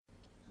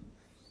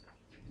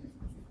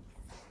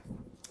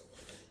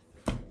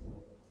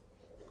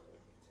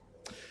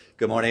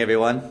Good morning,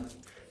 everyone.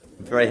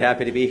 I'm very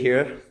happy to be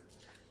here.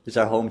 This is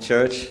our home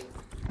church.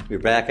 We're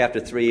back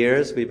after 3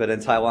 years. We've been in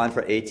Taiwan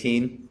for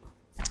 18.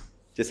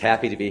 Just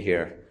happy to be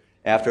here.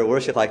 After a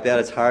worship like that,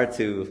 it's hard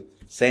to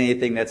say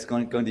anything that's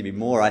going to be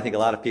more. I think a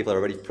lot of people are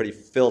already pretty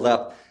filled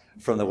up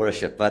from the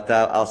worship, but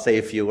I'll say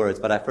a few words.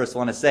 But I first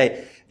want to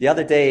say, the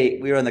other day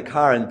we were in the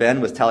car and Ben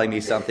was telling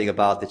me something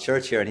about the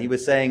church here, and he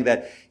was saying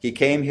that he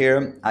came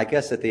here, I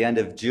guess at the end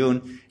of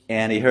June,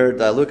 and he heard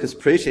Lucas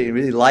preach it. He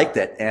really liked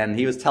it, and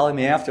he was telling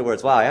me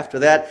afterwards, wow, after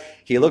that,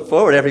 he looked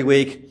forward every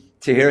week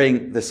to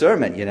hearing the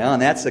sermon,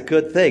 and that's a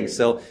good thing.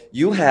 So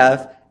you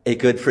have a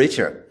good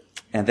preacher,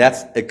 and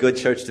that's a good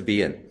church to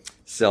be in.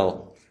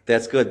 So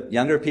that's good.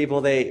 Younger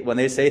people, when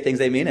they say things,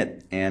 they mean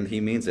it, and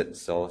he means it.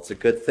 So it's a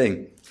good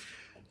thing.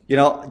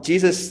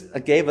 Jesus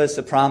gave us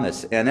a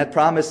promise, and that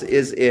promise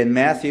is in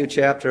Matthew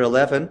chapter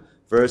 11,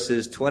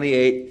 verses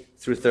 28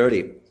 through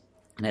 30.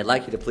 And I'd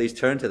like you to please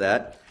turn to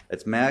that.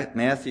 It's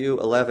Matthew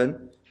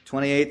 11,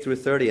 28 through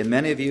 30. And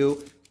many of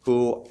you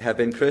who have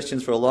been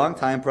Christians for a long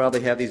time probably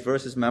have these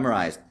verses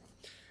memorized.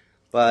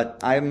 But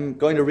I'm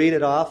going to read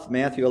it off,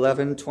 Matthew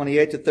 11,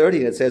 28 to 30.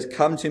 And it says,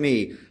 "Come to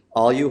me,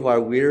 all you who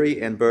are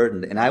weary and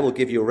burdened, and I will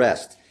give you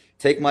rest.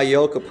 Take my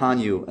yoke upon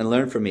you and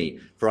learn from me,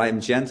 for I am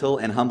gentle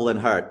and humble in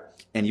heart,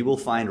 and you will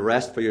find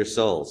rest for your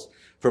souls.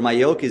 For my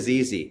yoke is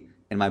easy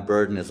and my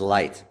burden is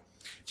light."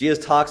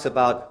 Jesus talks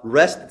about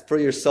rest for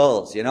your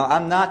souls.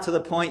 I'm not to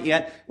the point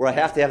yet where I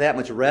have to have that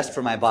much rest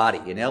for my body.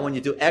 When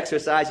you do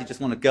exercise, you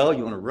just want to go,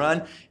 you want to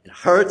run. It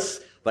hurts,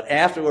 but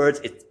afterwards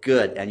it's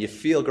good and you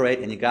feel great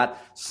and you got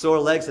sore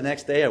legs the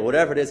next day or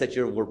whatever it is that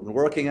you're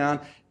working on,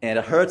 and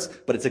it hurts,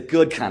 but it's a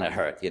good kind of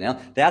hurt.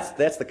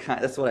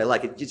 That's what I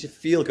like. You just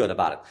feel good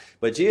about it.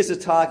 But Jesus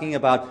is talking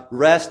about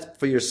rest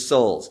for your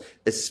souls,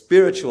 a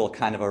spiritual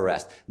kind of a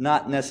rest,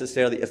 not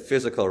necessarily a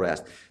physical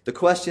rest. The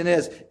question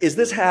is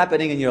this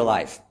happening in your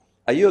life?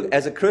 Are you,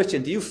 as a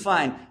Christian, do you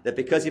find that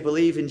because you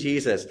believe in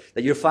Jesus,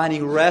 that you're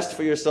finding rest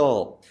for your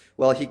soul?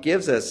 Well, he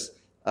gives us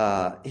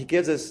a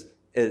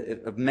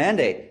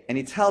mandate, and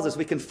he tells us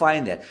we can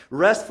find that.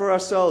 Rest for our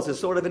souls is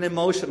sort of an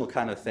emotional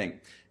kind of thing.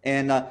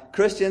 And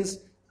Christians,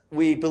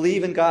 we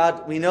believe in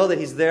God. We know that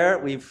he's there.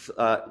 We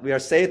are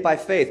saved by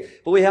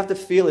faith, but we have to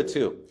feel it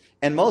too.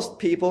 And most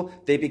people,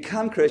 they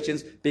become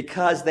Christians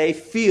because they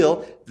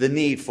feel the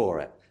need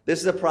for it. This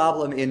is a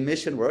problem in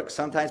mission work.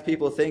 Sometimes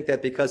people think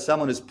that because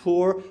someone is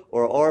poor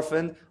or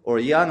orphaned or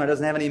young or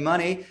doesn't have any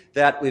money,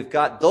 that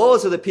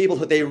those are the people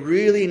who they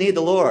really need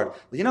the Lord.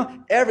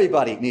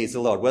 Everybody needs the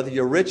Lord. Whether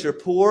you're rich or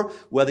poor,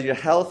 whether you're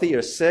healthy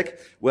or sick,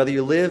 whether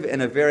you live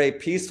in a very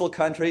peaceful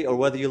country or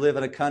whether you live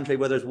in a country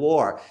where there's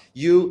war,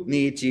 you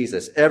need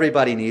Jesus.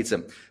 Everybody needs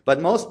him.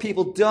 But most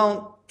people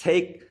don't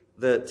take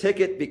the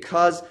ticket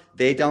because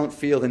they don't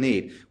feel the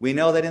need. We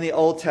know that in the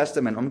Old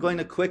Testament. I'm going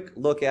to quick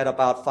look at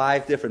about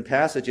 5 different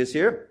passages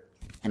here.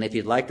 And if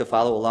you'd like to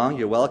follow along,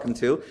 you're welcome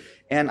to.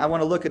 And I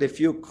want to look at a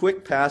few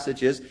quick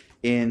passages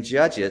in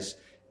Judges.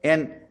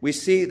 And we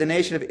see the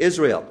nation of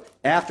Israel,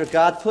 after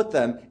God put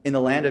them in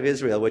the land of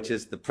Israel, which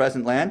is the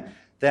present land,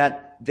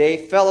 that they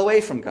fell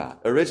away from God.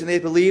 Originally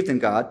they believed in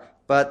God,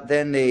 but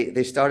then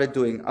they started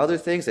doing other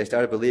things. They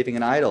started believing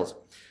in idols.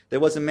 There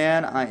was a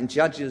man in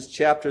Judges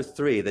chapter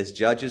 3. That's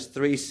Judges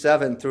 3,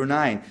 7 through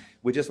 9.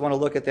 We just want to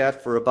look at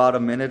that for about a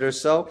minute or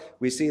so.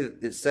 We see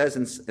that it says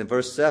in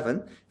verse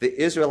 7,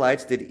 "The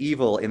Israelites did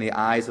evil in the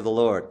eyes of the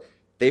Lord.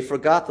 They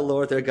forgot the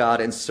Lord their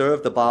God and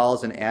served the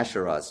Baals and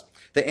Asherahs.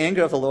 The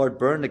anger of the Lord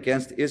burned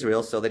against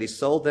Israel so that he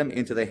sold them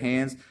into the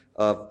hands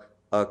of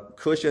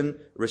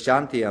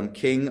Cushan-Rishathaim,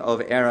 king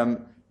of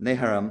Aram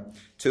Naharaim,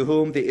 to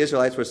whom the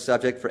Israelites were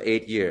subject for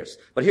 8 years."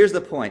 But here's the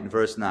point in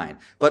verse 9.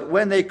 "But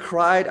when they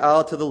cried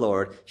out to the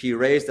Lord, he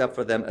raised up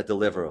for them a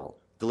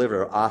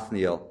deliverer,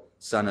 Othniel,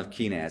 son of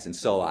Kenaz," and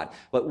so on.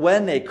 But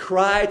when they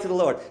cried to the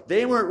Lord,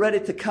 they weren't ready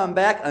to come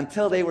back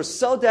until they were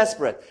so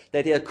desperate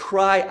that they had to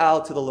cry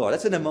out to the Lord.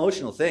 That's an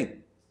emotional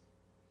thing.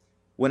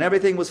 When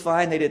everything was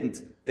fine, they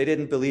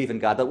didn't believe in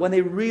God. But when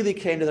they really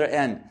came to their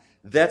end,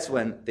 that's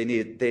when they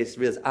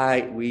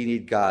realized, we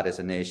need God as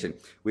a nation.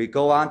 We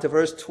go on to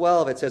verse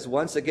 12. It says,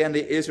 "Once again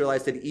the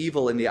Israelites did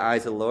evil in the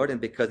eyes of the Lord,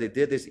 and because they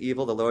did this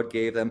evil, the Lord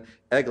gave them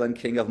Eglon,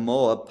 king of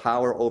Moab,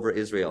 power over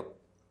Israel."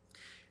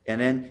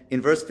 And then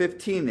in verse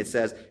 15 it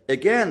says,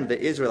 "Again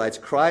the Israelites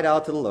cried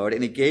out to the Lord,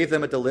 and he gave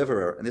them a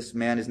deliverer. And this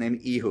man is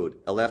named Ehud,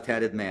 a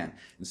left-handed man,"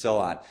 and so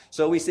on.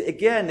 So we see,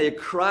 again, they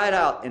cried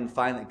out, and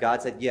finally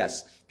God said,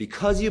 "Yes,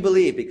 because you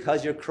believe,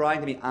 because you're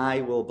crying to me,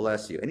 I will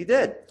bless you." And he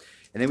did.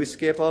 And then we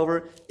skip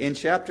over in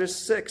chapter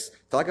 6,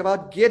 talk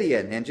about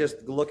Gideon, and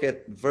just look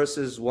at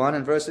verses 1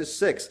 and verses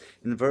 6.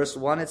 In verse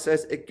 1 it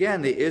says,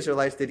 "Again the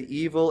Israelites did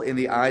evil in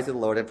the eyes of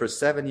the Lord, and for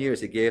 7 years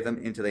he gave them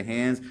into the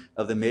hands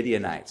of the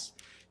Midianites."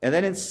 And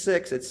then in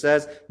 6 it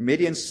says,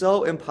 "Midian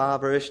so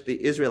impoverished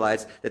the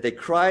Israelites that they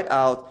cried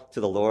out to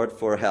the Lord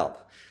for help."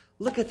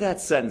 Look at that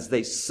sentence.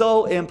 They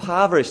so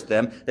impoverished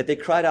them that they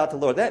cried out to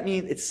the Lord. That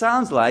means, it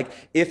sounds like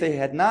if they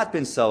had not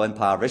been so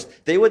impoverished,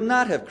 they would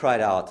not have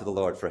cried out to the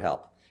Lord for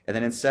help. And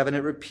then in 7,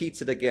 it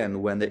repeats it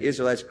again. When the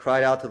Israelites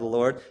cried out to the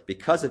Lord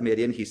because of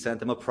Midian, he sent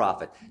them a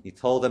prophet. He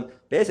told them,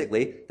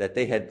 basically, that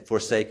they had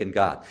forsaken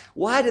God.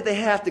 Why did they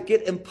have to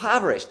get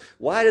impoverished?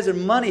 Why does their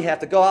money have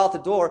to go out the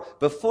door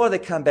before they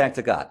come back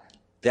to God?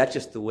 That's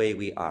just the way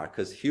we are,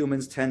 because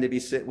humans tend to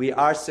be we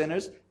are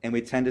sinners, and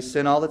we tend to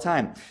sin all the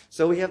time.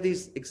 So we have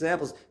these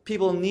examples.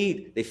 People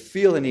they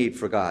feel the need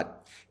for God.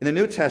 In the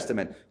New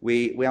Testament,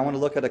 I want to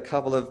look at a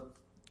couple of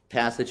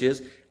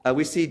passages.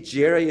 We see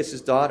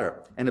Jairus'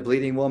 daughter and the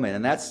bleeding woman,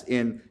 and that's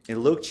in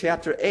Luke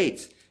chapter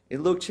 8.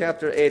 In Luke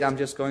chapter 8, I'm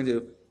just going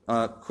to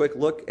quick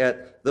look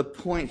at the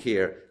point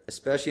here,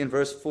 especially in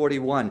verse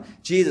 41.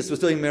 Jesus was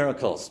doing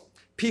miracles.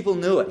 People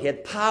knew it. He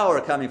had power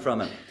coming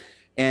from him.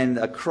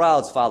 And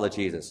crowds followed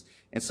Jesus.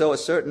 And so a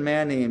certain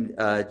man named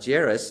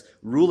Jairus,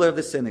 ruler of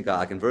the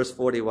synagogue, in verse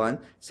 41,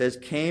 says,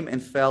 came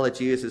and fell at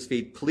Jesus'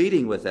 feet,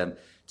 pleading with him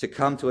to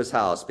come to his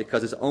house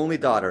because his only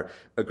daughter,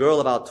 a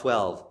girl about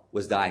 12,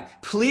 was dying.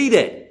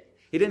 Pleaded.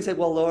 He didn't say,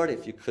 well, Lord,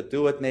 if you could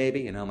do it,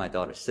 maybe. My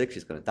daughter's sick,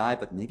 she's going to die,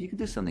 but maybe you can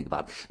do something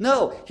about it.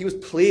 No, he was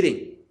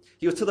pleading.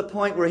 He was to the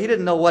point where he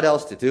didn't know what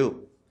else to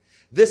do.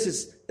 This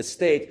is a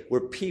state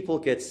where people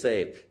get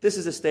saved. This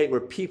is a state where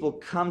people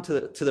come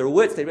to their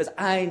wits. They realize,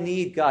 I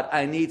need God.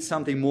 I need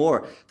something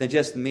more than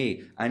just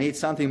me. I need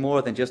something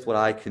more than just what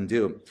I can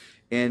do.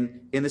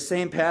 And in the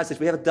same passage,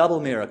 we have a double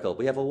miracle.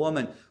 We have a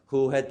woman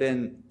who had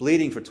been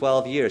bleeding for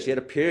 12 years. She had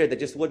a period that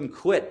just wouldn't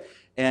quit.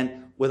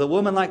 And with a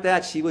woman like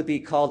that, she would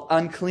be called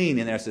unclean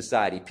in their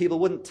society. People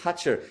wouldn't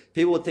touch her.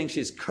 People would think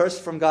she's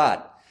cursed from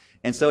God.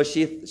 And so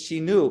she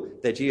knew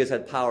that Jesus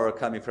had power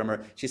coming from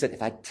her. She said,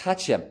 if I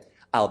touch him,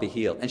 I'll be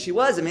healed. And she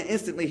was,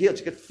 instantly healed.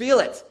 She could feel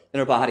it in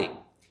her body.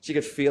 She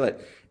could feel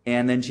it.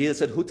 And then Jesus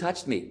said, who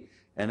touched me?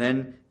 And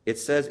then it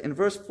says in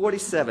verse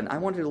 47, I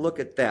wanted to look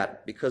at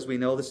that because we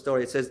know the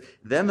story. It says,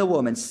 then the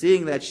woman,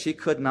 seeing that she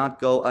could not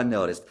go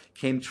unnoticed,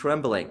 came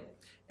trembling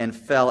and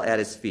fell at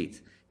his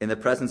feet. In the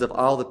presence of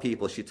all the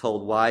people, she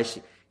told why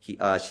she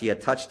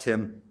had touched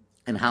him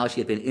and how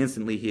she had been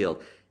instantly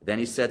healed. Then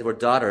he said to her,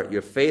 daughter,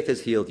 your faith has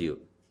healed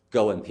you.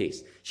 Go in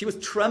peace. She was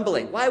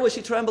trembling. Why was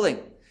she trembling?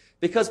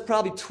 Because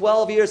probably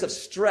 12 years of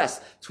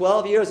stress,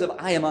 12 years of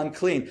I am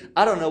unclean.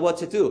 I don't know what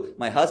to do.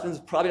 My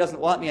husband probably doesn't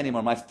want me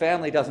anymore. My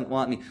family doesn't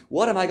want me.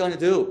 What am I going to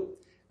do?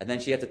 And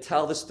then she had to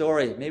tell the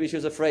story. Maybe she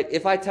was afraid.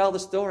 If I tell the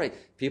story,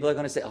 people are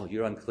going to say, oh,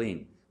 you're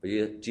unclean.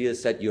 But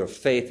Jesus said, your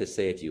faith has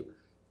saved you.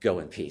 Go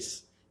in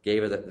peace.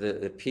 Gave her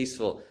the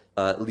peaceful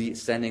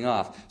sending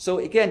off. So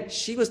again,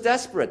 she was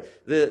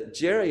desperate.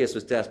 Jairus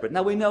was desperate.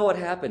 Now we know what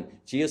happened.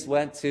 Jesus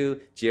went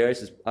to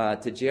Jairus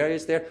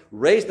there,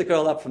 raised the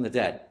girl up from the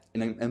dead.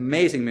 An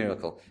amazing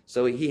miracle.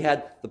 So he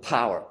had the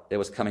power that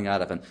was coming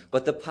out of him.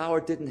 But the power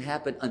didn't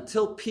happen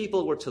until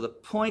people were to the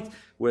point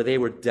where they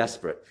were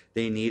desperate.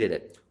 They needed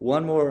it.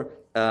 One more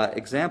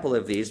example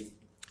of these,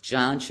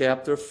 John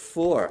chapter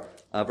 4,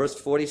 verse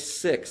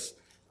 46,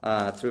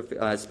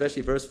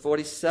 especially verse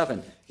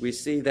 47. We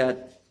see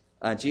that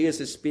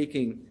Jesus is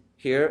speaking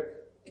here,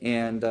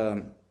 and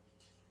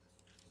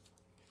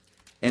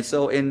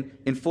so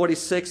in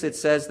 46, it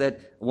says that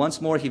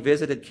once more he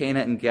visited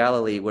Cana in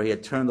Galilee, where he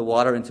had turned the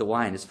water into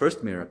wine, his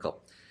first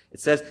miracle. It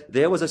says,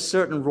 there was a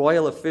certain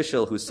royal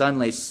official whose son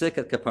lay sick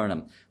at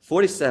Capernaum.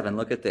 47,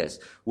 look at this.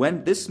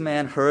 When this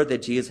man heard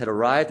that Jesus had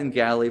arrived in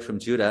Galilee from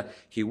Judah,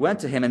 he went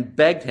to him and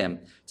begged him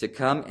to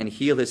come and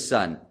heal his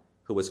son,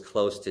 who was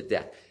close to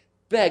death.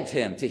 Begged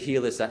him to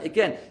heal his son.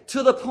 Again,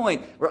 to the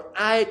point where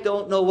I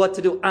don't know what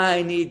to do.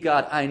 I need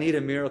God. I need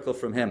a miracle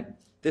from him.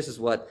 This is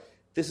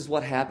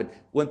what happened.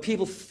 When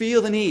people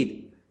feel the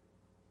need,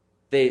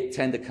 they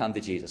tend to come to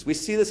Jesus. We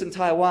see this in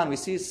Taiwan. We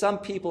see some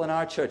people in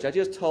our church. I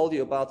just told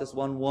you about this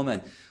one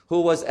woman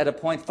who was at a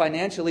point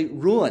financially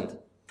ruined,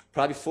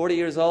 probably 40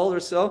 years old or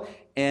so,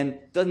 and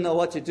doesn't know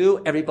what to do.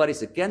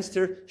 Everybody's against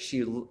her.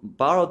 She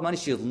borrowed money.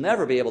 She'll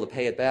never be able to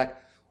pay it back.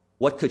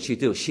 What could she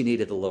do? She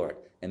needed the Lord.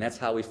 And that's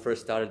how we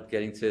first started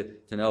getting to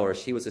know her.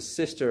 She was a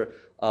sister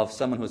of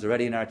someone who was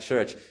already in our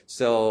church.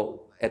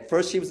 So at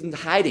first she was in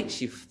hiding.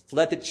 She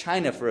fled to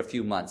China for a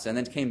few months and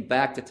then came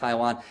back to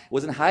Taiwan.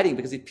 Was in hiding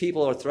because these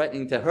people are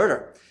threatening to hurt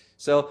her.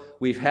 So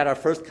we've had our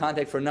first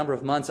contact for a number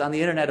of months on the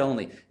internet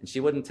only. And she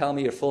wouldn't tell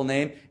me her full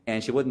name,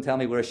 and she wouldn't tell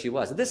me where she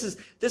was. This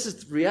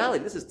is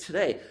reality. This is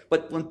today.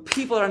 But when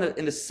people are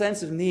in a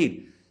sense of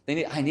need,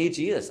 I need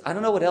Jesus. I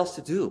don't know what else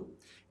to do.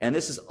 And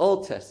this is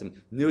Old Testament,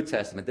 New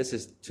Testament. This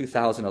is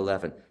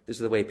 2011. This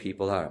is the way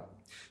people are.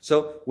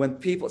 So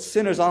when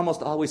sinners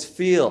almost always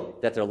feel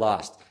that they're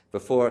lost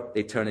before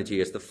they turn to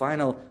Jesus. The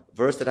final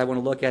verse that I want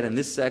to look at in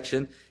this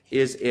section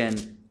is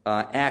in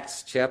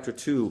Acts chapter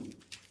 2,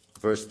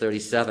 verse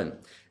 37.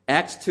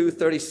 Acts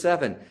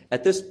 2:37.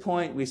 At this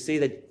point, we see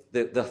that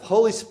the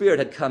Holy Spirit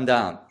had come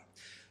down.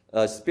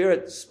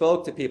 Spirit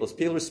spoke to people.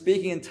 People were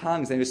speaking in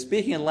tongues. They were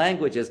speaking in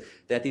languages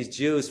that these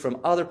Jews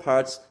from other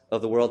parts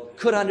of the world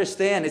could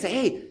understand. They say,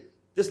 hey,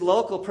 this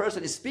local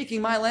person is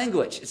speaking my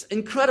language. It's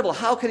incredible.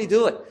 How can he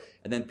do it?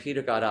 And then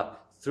Peter got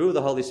up through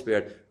the Holy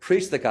Spirit,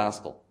 preached the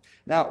gospel.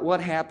 Now, what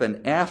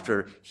happened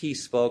after he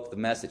spoke the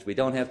message? We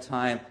don't have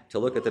time to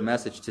look at the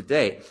message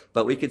today,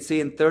 but we could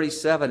see in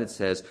 37 it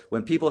says,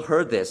 when people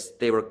heard this,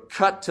 they were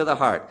cut to the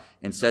heart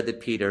and said to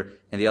Peter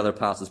and the other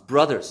apostles,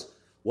 "Brothers,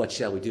 what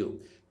shall we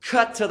do?"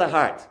 Cut to the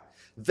heart.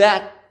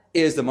 That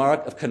is the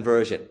mark of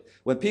conversion.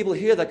 When people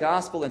hear the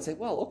gospel and say,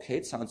 well, okay,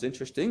 it sounds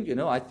interesting,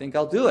 I think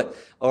I'll do it.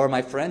 Or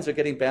my friends are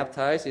getting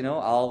baptized,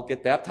 I'll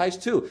get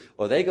baptized too.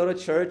 Or they go to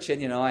church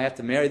and, I have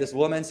to marry this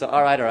woman, so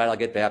all right, I'll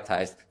get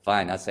baptized.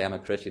 Fine, I'll say I'm a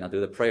Christian, I'll do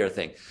the prayer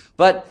thing.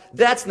 But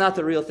that's not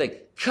the real thing.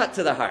 Cut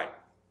to the heart.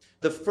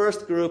 The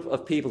first group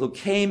of people who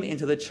came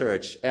into the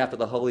church after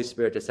the Holy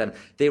Spirit descended,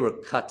 they were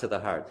cut to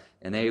the heart.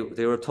 And they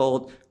were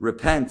told,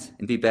 repent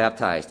and be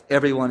baptized,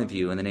 every one of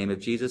you, in the name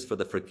of Jesus for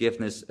the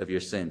forgiveness of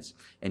your sins.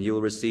 And you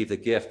will receive the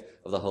gift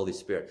of the Holy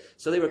Spirit.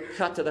 So they were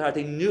cut to the heart.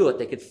 They knew it.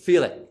 They could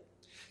feel it.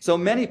 So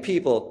many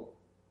people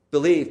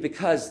believe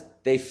because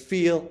they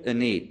feel a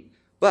need.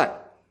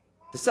 But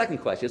the second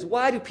question is,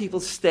 why do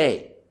people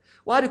stay?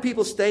 Why do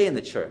people stay in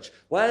the church?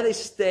 Why do they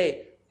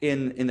stay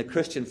in the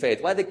Christian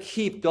faith? Why do they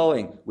keep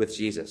going with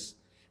Jesus?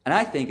 And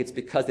I think it's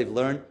because they've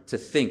learned to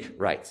think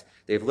right.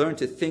 They've learned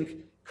to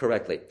think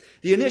correctly.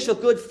 The initial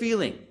good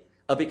feeling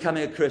of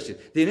becoming a Christian,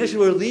 the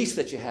initial release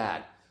that you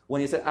had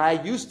when you said, I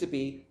used to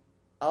be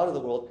out of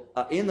the world,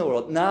 in the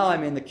world, now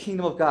I'm in the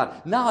kingdom of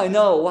God. Now I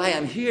know why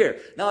I'm here.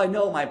 Now I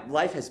know my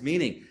life has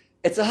meaning.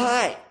 It's a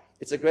high.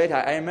 It's a great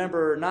high. I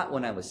remember not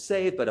when I was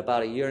saved, but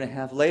about a year and a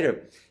half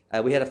later,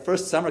 we had a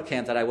first summer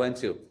camp that I went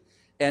to.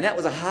 And that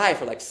was a high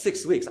for like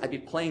 6 weeks. I'd be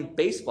playing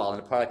baseball in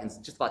the park and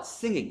just about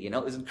singing,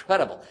 It was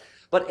incredible.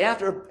 But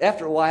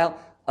after a while,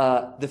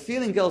 the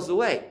feeling goes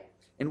away.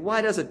 And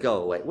why does it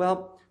go away?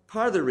 Well,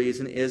 part of the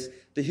reason is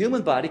the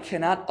human body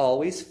cannot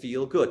always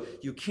feel good.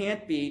 You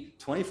can't be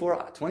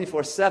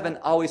 24/7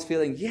 always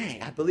feeling, yay,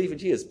 I believe in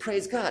Jesus.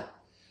 Praise God.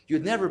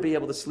 You'd never be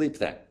able to sleep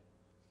then.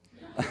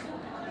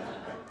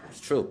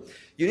 It's true.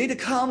 You need to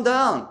calm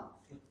down.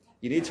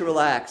 You need to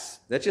relax.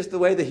 That's just the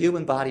way the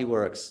human body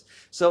works.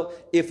 So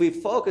if we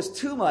focus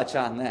too much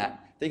on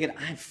that, thinking,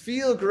 I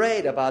feel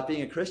great about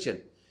being a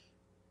Christian,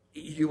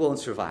 you won't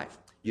survive.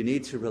 You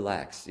need to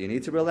relax. You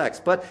need to relax.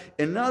 But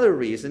another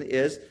reason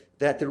is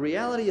that the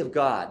reality of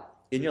God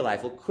in your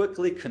life will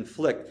quickly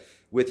conflict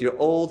with your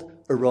old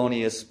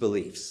erroneous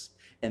beliefs.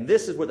 And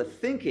this is where the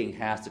thinking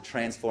has to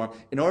transform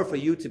in order for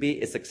you to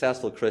be a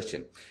successful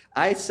Christian.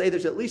 I say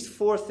there's at least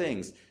 4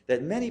 things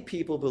that many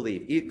people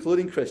believe,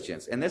 including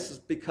Christians. And this is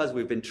because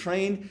we've been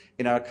trained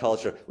in our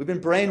culture. We've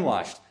been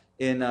brainwashed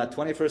in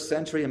 21st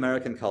century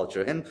American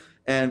culture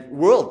and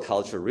world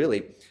culture,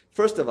 really.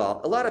 First of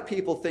all, a lot of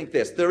people think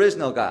this: there is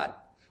no God,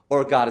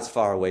 or God is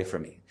far away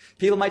from me.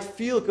 People might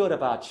feel good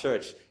about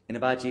church and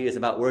about Jesus,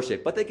 about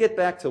worship, but they get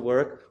back to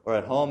work or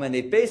at home and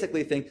they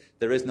basically think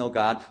there is no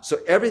God, so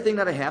everything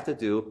that I have to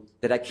do,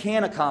 that I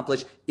can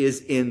accomplish,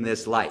 is in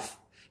this life.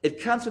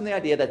 It comes from the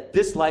idea that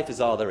this life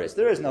is all there is.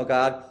 There is no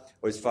God,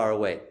 or he's far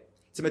away.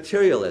 It's a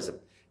materialism.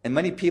 And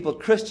many people,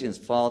 Christians,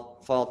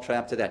 fall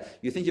trapped to that.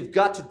 You think you've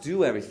got to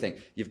do everything.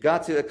 You've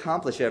got to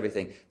accomplish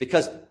everything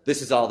because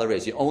this is all there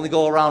is. You only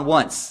go around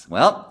once.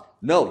 Well,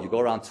 no, you go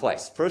around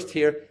twice. First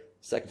here,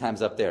 second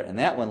time's up there. And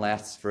that one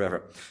lasts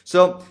forever.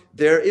 So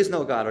there is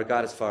no God, or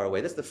God is far away.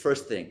 That's the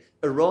first thing.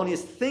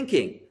 Erroneous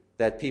thinking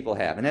that people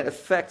have. And that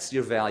affects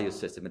your value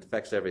system. It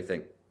affects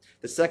everything.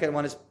 The second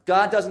one is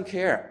God doesn't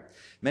care.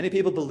 Many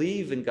people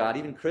believe in God,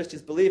 even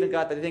Christians believe in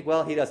God, but they think,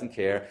 well, he doesn't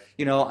care.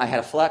 I had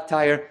a flat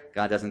tire,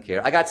 God doesn't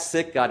care. I got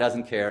sick, God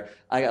doesn't care.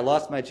 I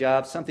lost my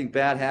job, something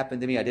bad happened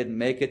to me, I didn't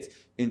make it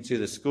into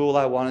the school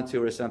I wanted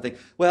to or something.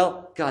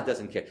 Well, God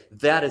doesn't care.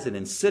 That is an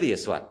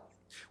insidious one.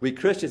 We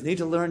Christians need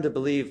to learn to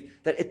believe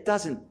that it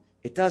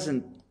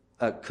doesn't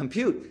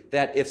compute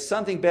that if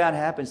something bad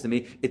happens to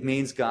me, it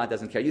means God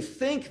doesn't care. You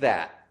think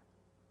that,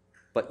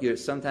 but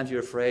sometimes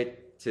you're afraid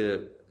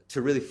to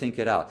really think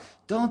it out.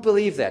 Don't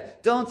believe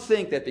that. Don't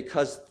think that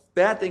because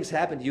bad things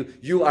happen to you,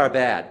 you are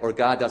bad or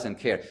God doesn't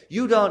care.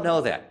 You don't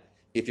know that.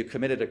 If you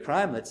committed a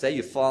crime, let's say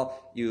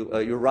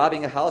you're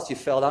robbing a house, you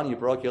fell down, you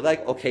broke your leg,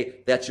 okay,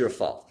 that's your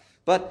fault.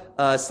 But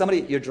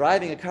you're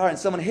driving a car and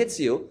someone hits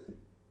you,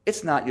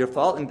 it's not your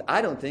fault, and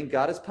I don't think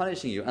God is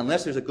punishing you,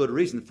 unless there's a good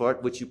reason for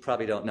it, which you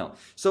probably don't know.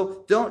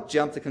 So don't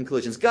jump to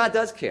conclusions. God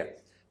does care,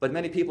 but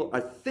many people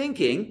are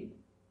thinking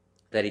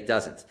that he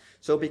doesn't.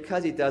 So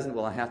because he doesn't,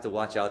 well, I have to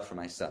watch out for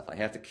myself. I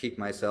have to keep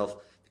myself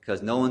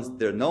because no one's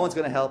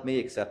going to help me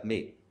except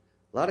me.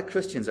 A lot of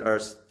Christians are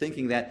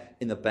thinking that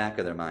in the back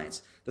of their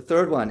minds. The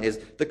third one is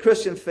the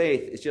Christian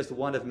faith is just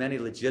one of many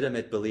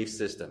legitimate belief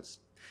systems.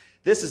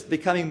 This is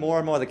becoming more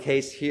and more the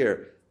case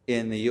here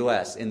in the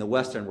U.S., in the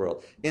Western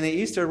world. In the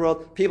Eastern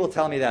world, people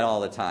tell me that all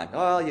the time.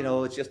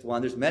 Oh, it's just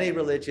one. There's many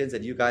religions,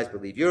 and you guys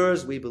believe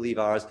yours, we believe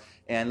ours,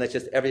 and let's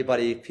just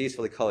everybody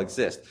peacefully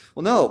coexist.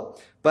 Well, no,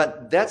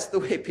 but that's the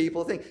way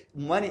people think.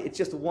 It's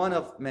just one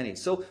of many.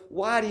 So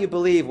why do you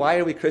believe? Why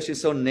are we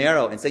Christians so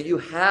narrow and say you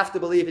have to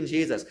believe in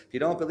Jesus? If you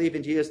don't believe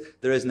in Jesus,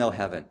 there is no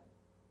heaven.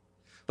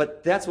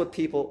 But that's what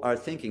people are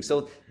thinking.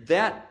 So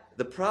that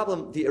the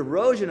problem, the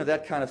erosion of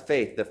that kind of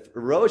faith, the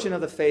erosion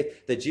of the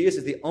faith that Jesus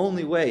is the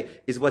only way,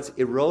 is what's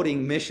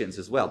eroding missions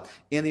as well.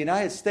 In the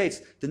United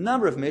States, the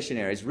number of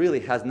missionaries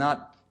really has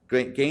not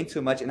gained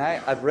too much. And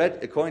I've read,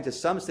 according to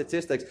some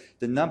statistics,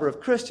 the number of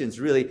Christians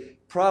really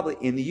probably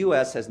in the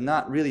U.S. has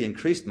not really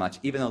increased much,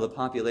 even though the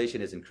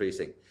population is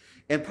increasing.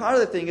 And part of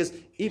the thing is,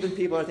 even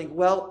people are thinking,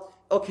 well,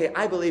 okay,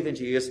 I believe in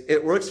Jesus,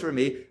 it works for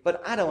me,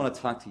 but I don't want to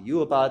talk to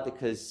you about it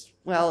because,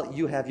 well,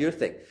 you have your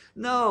thing.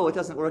 No, it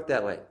doesn't work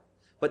that way.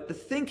 But the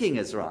thinking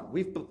is wrong.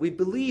 We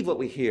believe what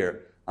we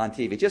hear on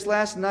TV. Just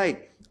last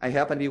night, I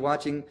happened to be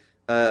watching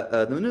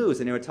the news,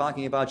 and they were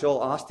talking about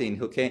Joel Osteen,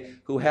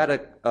 who had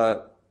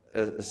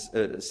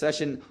a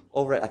session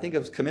over at, I think it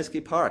was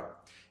Comiskey Park.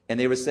 And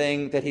they were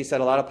saying that he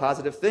said a lot of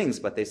positive things,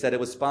 but they said it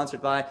was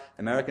sponsored by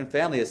American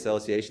Family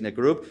Association, a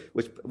group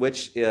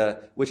which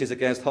is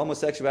against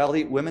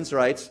homosexuality, women's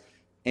rights,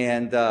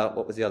 and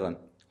what was the other one?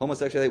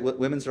 Homosexuality,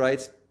 women's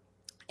rights,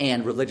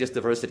 and religious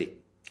diversity.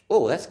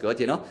 Oh, that's good,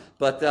 you know.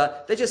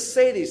 But they just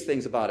say these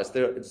things about us.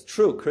 It's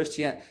true.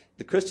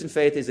 The Christian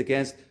faith is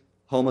against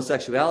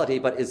homosexuality,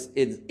 but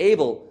is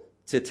able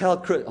to tell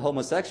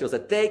homosexuals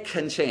that they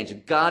can change.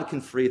 God can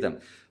free them.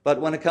 But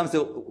when it comes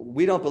to,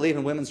 we don't believe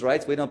in women's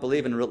rights, we don't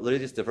believe in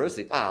religious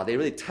diversity, wow, they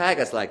really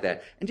tag us like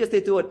that. And just they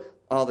do it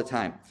all the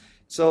time.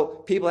 So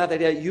people have the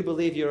idea, you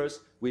believe yours,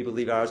 we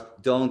believe ours,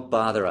 don't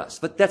bother us.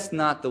 But that's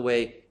not the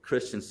way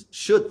Christians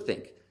should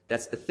think.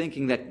 That's the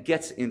thinking that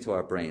gets into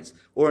our brains.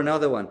 Or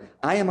another one,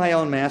 I am my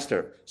own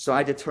master, so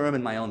I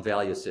determine my own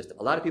value system.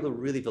 A lot of people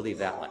really believe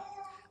that one.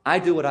 I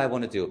do what I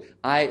want to do.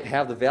 I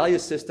have the value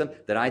system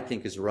that I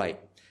think is right.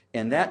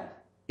 And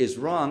that is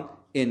wrong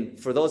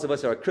for those of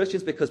us who are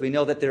Christians, because we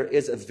know that there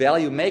is a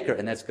value maker,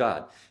 and that's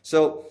God.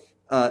 So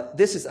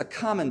this is a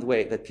common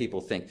way that people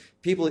think.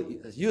 People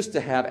used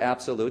to have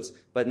absolutes,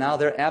 but now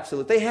they're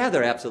absolute. They have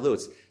their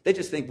absolutes. They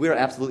just think we're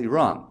absolutely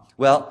wrong.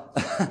 Well,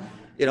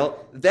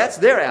 that's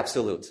their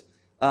absolute.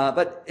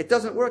 But it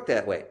doesn't work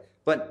that way.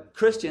 But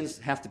Christians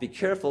have to be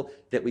careful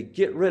that we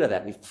get rid of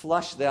that. We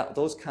flush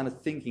those kind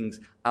of thinkings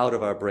out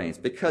of our brains.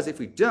 Because if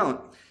we don't,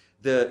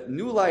 the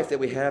new life that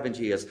we have in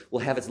Jesus will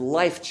have its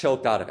life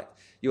choked out of it.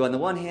 On the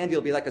one hand,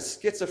 you'll be like a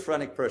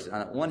schizophrenic person.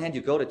 On the one hand,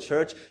 you go to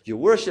church, you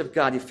worship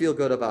God, you feel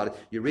good about it,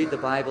 you read the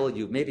Bible,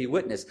 you maybe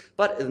witness.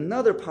 But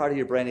another part of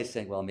your brain is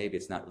saying, well, maybe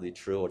it's not really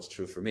true, or it's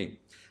true for me.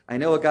 I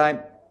know a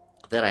guy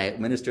that I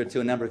ministered to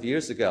a number of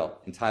years ago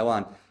in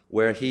Taiwan,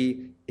 where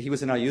he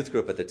was in our youth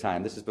group at the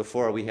time. This is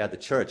before we had the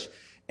church.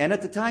 And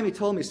at the time, he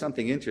told me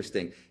something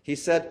interesting. He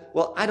said,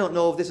 well, I don't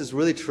know if this is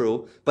really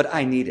true, but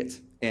I need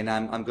it, and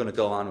I'm going to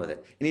go on with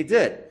it. And he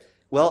did.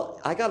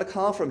 Well, I got a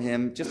call from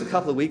him just a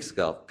couple of weeks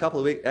ago,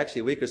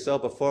 actually a week or so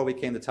before we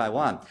came to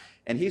Taiwan.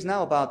 And he's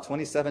now about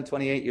 27,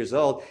 28 years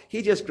old.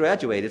 He just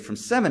graduated from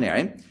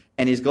seminary,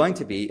 and he's going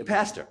to be a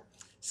pastor.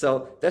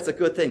 So that's a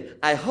good thing.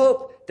 I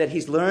hope that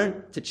he's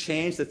learned to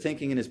change the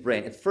thinking in his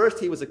brain. At first,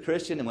 he was a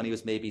Christian, and when he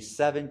was maybe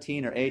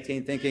 17 or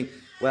 18, thinking,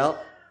 well,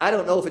 I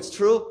don't know if it's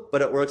true,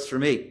 but it works for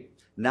me.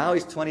 Now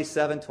he's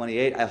 27,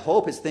 28. I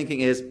hope his thinking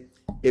is,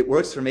 it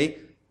works for me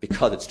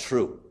because it's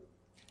true.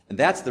 And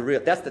that's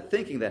the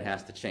thinking that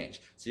has to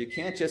change. So you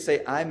can't just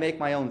say, I make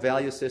my own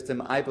value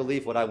system, I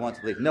believe what I want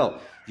to believe. No,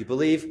 you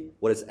believe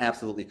what is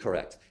absolutely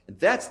correct. And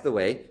that's the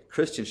way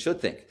Christians should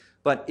think.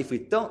 But if we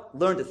don't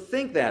learn to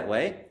think that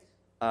way,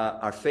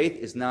 our faith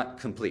is not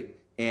complete.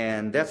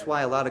 And that's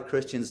why a lot of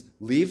Christians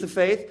leave the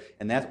faith,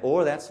 and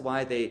that's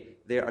why they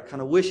are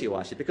kind of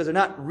wishy-washy, because they're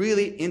not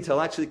really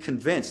intellectually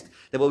convinced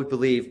that what we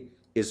believe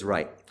is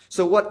right.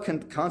 So what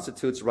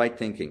constitutes right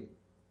thinking?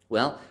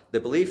 Well, the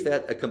belief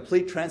that a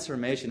complete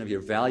transformation of your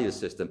value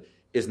system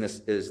is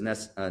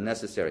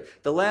necessary.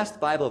 The last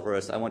Bible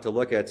verse I want to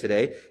look at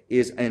today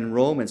is in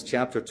Romans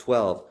chapter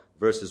 12,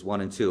 verses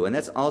 1 and 2. And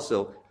that's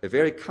also a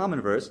very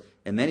common verse,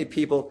 and many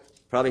people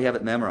probably have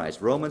it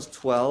memorized. Romans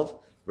 12,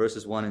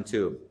 verses 1 and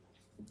 2.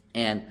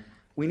 And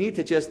we need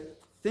to just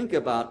think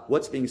about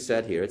what's being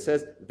said here. It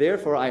says,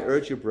 therefore I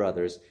urge you,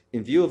 brothers,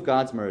 in view of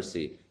God's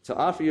mercy, to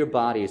offer your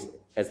bodies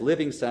as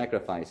living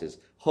sacrifices,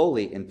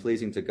 holy and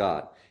pleasing to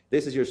God.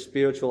 This is your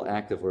spiritual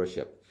act of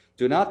worship.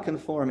 Do not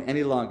conform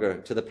any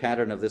longer to the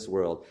pattern of this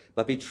world,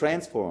 but be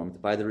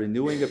transformed by the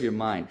renewing of your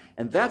mind.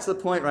 And that's the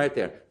point right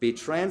there. Be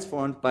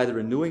transformed by the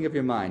renewing of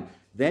your mind.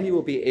 Then you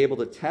will be able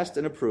to test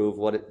and approve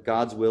what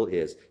God's will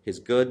is, his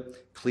good,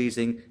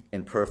 pleasing,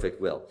 and perfect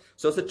will.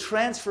 So it's the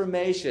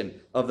transformation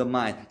of the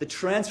mind, the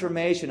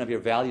transformation of your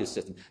value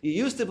system. You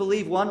used to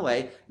believe one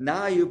way,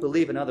 now you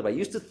believe another way. You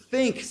used to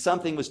think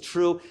something was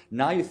true,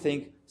 now you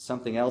think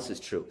something else is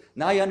true.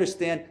 Now you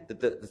understand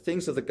that the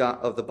things of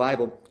the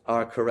Bible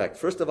are correct.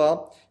 First of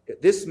all,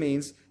 this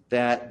means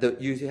that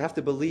you have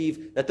to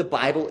believe that the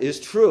Bible is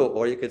true,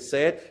 or you could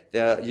say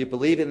it, you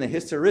believe in the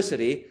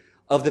historicity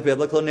of the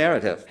biblical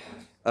narrative.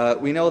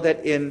 We know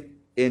that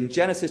in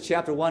Genesis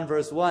chapter 1,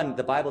 verse 1,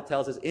 the Bible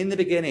tells us, in the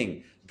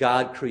beginning,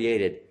 God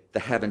created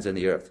the heavens and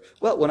the earth.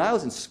 Well, when I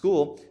was in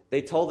school,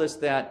 they told us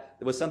that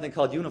there was something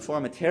called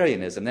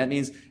uniformitarianism. That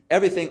means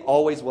everything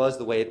always was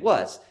the way it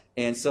was.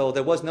 And so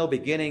there was no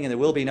beginning and there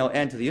will be no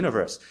end to the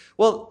universe.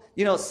 Well,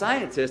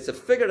 scientists have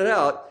figured it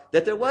out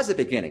that there was a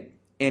beginning.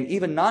 And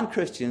even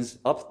non-Christians,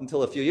 up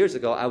until a few years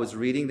ago, I was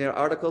reading their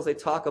articles, they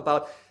talk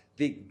about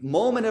the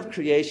moment of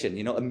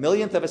creation, a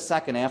millionth of a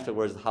second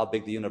afterwards, how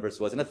big the universe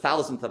was, and a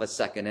thousandth of a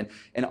second,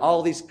 and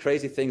all these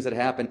crazy things that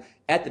happened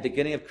at the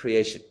beginning of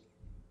creation.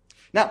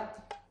 Now,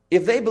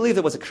 if they believe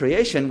there was a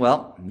creation,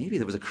 well, maybe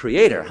there was a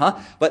creator, huh?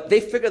 But they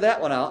figured that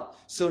one out.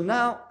 So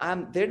now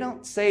they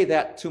don't say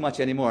that too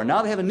much anymore.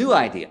 Now they have a new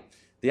idea.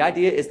 The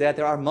idea is that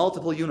there are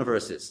multiple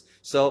universes.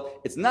 So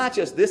it's not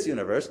just this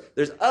universe.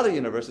 There's other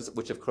universes,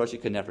 which of course you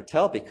can never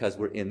tell because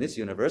we're in this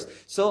universe.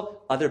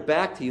 So they're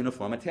back to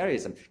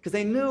uniformitarianism. Because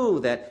they knew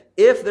that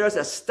if there's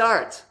a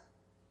start,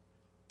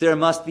 there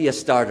must be a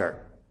starter.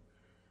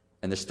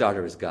 And the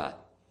starter is God.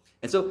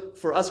 And so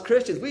for us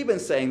Christians, we've been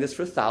saying this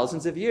for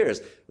thousands of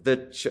years.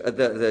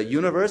 The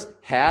universe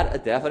had a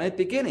definite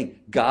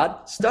beginning.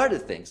 God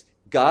started things.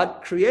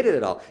 God created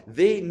it all.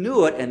 They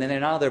knew it, and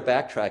then now they're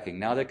backtracking.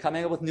 Now they're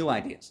coming up with new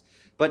ideas.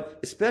 But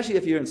especially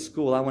if you're in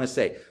school, I want to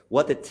say,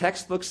 what the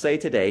textbooks say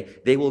today,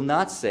 they will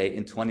not say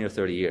in 20 or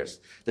 30 years.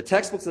 The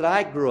textbooks that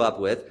I grew up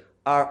with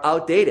are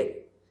outdated.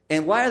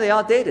 And why are they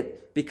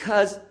outdated?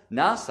 Because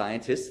now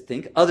scientists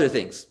think other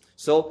things.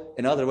 So,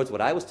 in other words,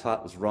 what I was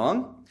taught was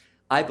wrong.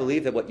 I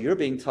believe that what you're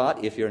being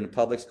taught, if you're in a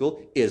public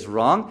school, is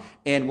wrong.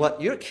 And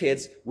what your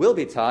kids will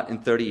be taught in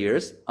 30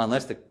 years,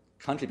 unless the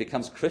country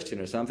becomes Christian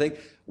or something,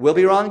 will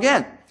be wrong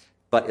again.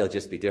 But it'll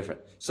just be different.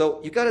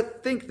 So you got to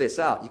think this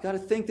out. You got to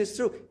think this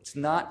through. It's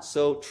not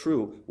so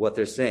true what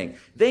they're saying.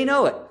 They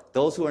know it.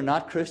 Those who are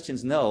not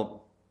Christians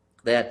know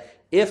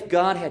that if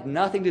God had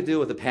nothing to do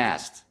with the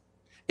past,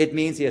 it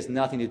means he has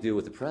nothing to do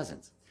with the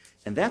present.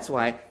 And that's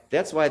why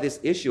this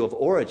issue of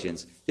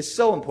origins is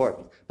so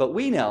important. But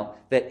we know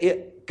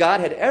that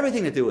God had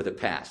everything to do with the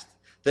past.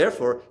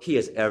 Therefore, he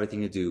has everything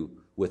to do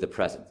with the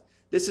present.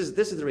 This is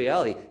the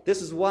reality.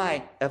 This is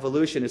why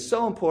evolution is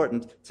so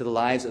important to the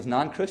lives of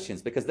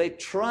non-Christians, because they're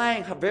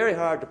trying very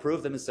hard to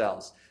prove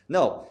themselves.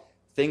 No,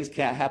 things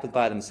can't happen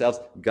by themselves.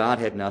 God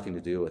had nothing to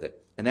do with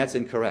it. And that's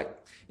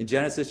incorrect. In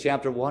Genesis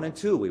chapter 1 and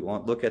 2, we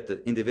won't look at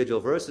the individual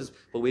verses,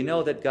 but we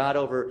know that God,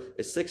 over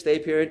a 6-day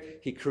period,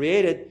 he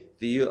created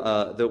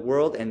the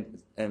world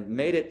and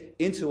made it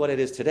into what it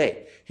is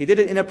today. He did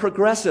it in a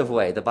progressive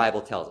way, the Bible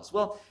tells us.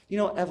 Well,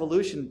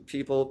 evolution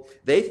people,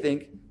 they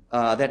think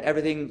that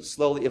everything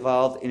slowly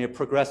evolved in a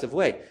progressive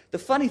way. The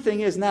funny thing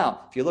is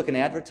now, if you look in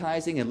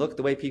advertising and look at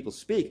the way people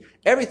speak,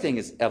 everything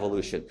is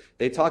evolution.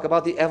 They talk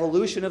about the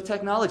evolution of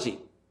technology.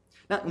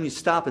 Now, when you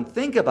stop and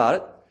think about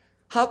it,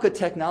 how could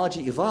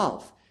technology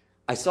evolve?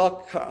 I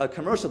saw a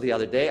commercial the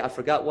other day. I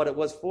forgot what it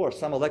was for,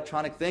 some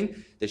electronic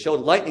thing. They showed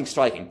lightning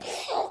striking,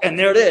 and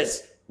there it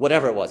is.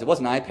 Whatever it was. It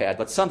wasn't an iPad,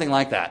 but something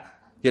like that.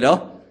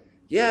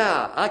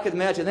 Yeah, I could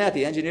imagine that.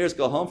 The engineers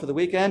go home for the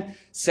weekend.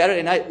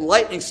 Saturday night,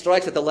 lightning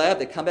strikes at the lab.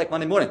 They come back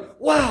Monday morning.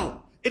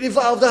 Wow, it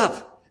evolved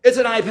up. It's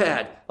an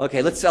iPad.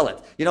 Okay, let's sell it.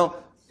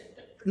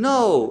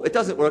 No, it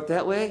doesn't work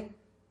that way.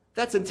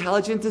 That's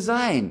intelligent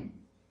design.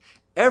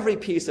 Every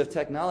piece of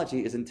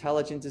technology is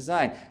intelligent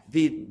design.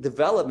 The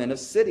development of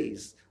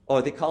cities,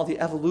 or they call it the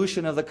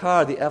evolution of the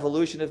car, the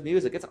evolution of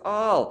music. It's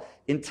all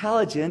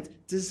intelligent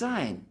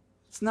design.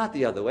 It's not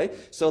the other way.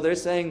 So they're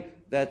saying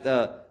that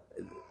the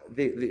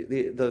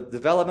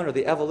development or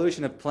the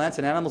evolution of plants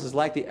and animals is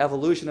like the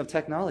evolution of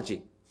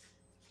technology.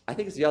 I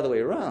think it's the other way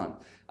around.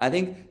 I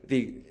think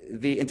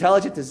the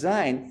intelligent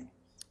design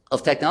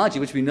of technology,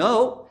 which we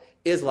know,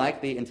 is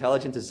like the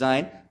intelligent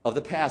design of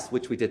the past,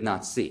 which we did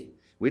not see.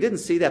 We didn't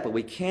see that, but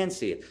we can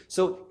see it.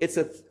 So it's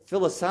a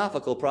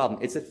philosophical problem.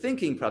 It's a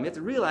thinking problem. You have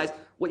to realize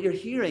what you're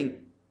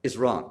hearing is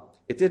wrong.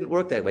 It didn't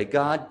work that way.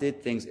 God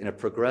did things in a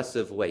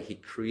progressive way. He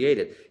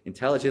created,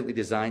 intelligently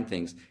designed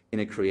things in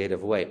a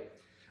creative way.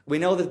 We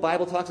know the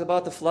Bible talks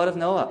about the flood of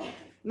Noah.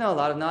 No, a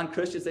lot of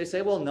non-Christians, they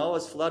say, well,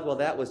 Noah's flood, well,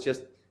 that was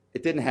just,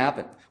 it didn't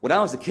happen. When I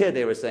was a kid,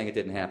 they were saying it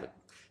didn't happen.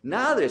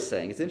 Now they're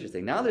saying, it's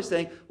interesting, now they're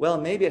saying, well,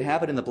 maybe it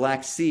happened in the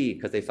Black Sea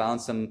because they found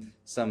some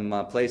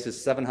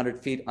places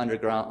 700 feet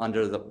underground,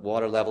 under the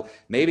water level.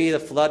 Maybe the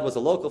flood was a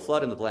local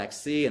flood in the Black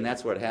Sea, and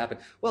that's where it happened.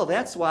 Well,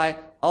 that's why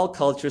all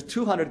cultures,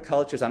 200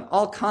 cultures on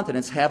all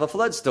continents have a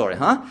flood story,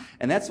 huh?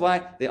 And that's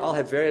why they all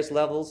have various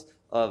levels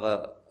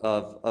of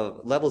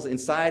levels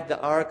inside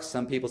the ark.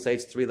 Some people say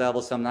it's 3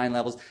 levels, some 9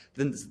 levels.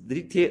 The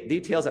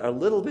details are a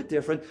little bit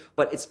different,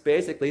 but it's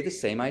basically the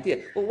same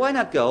idea. Well, why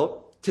not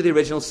go to the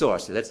original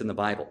source? That's in the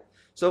Bible.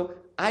 So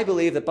I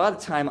believe that by the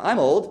time I'm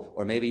old,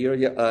 or maybe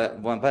by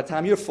the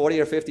time you're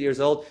 40 or 50 years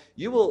old,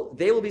 they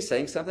will be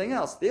saying something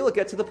else. They will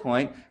get to the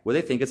point where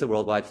they think it's a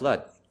worldwide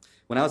flood.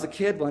 When I was a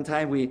kid, one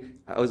time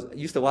I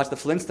used to watch the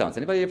Flintstones.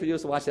 Anybody ever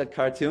used to watch that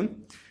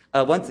cartoon?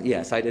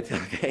 Yes, I did.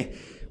 Okay.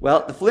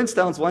 Well, the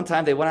Flintstones, one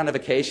time they went on a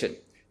vacation.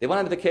 They went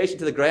on a vacation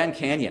to the Grand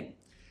Canyon.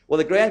 Well,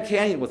 the Grand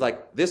Canyon was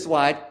like this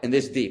wide and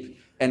this deep.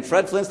 And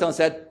Fred Flintstone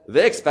said,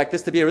 they expect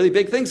this to be a really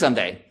big thing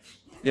someday.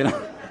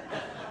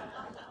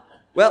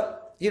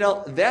 Well,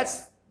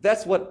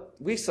 That's what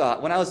we saw.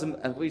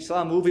 We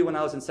saw a movie when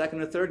I was in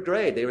second or third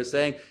grade. They were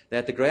saying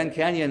that the Grand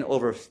Canyon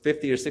over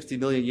 50 or 60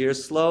 million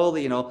years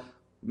slowly,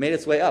 made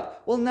its way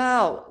up. Well,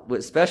 now,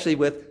 especially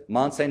with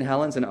Mount St.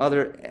 Helens and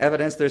other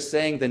evidence, they're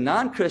saying, the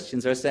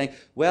non-Christians are saying,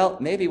 well,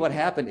 maybe what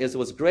happened is there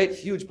was a great,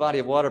 huge body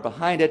of water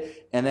behind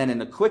it, and then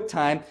in a quick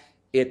time,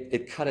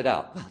 it cut it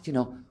out.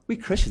 Well, we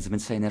Christians have been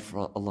saying that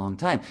for a long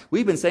time.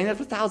 We've been saying that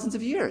for thousands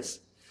of years.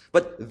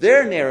 But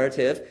their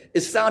narrative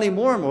is sounding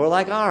more and more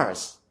like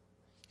ours.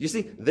 You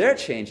see, they're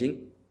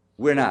changing,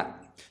 we're not.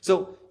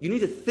 So you need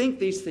to think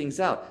these things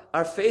out.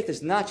 Our faith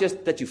is not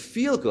just that you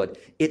feel good.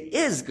 It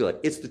is good.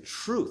 It's the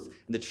truth.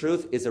 And the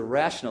truth is a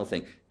rational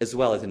thing as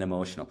well as an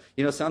emotional.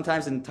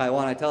 Sometimes in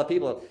Taiwan I tell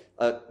people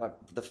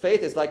the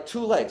faith is like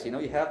two legs. You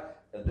have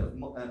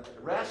a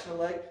rational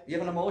leg, you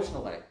have an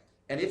emotional leg.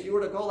 And if you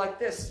were to go like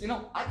this,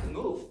 I can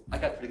move. I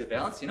got pretty good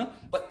balance,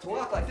 But to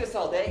walk like this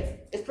all day,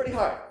 it's pretty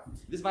hard.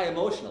 This is my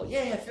emotional.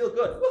 Yeah, I feel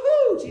good.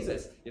 Woohoo,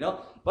 Jesus,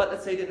 But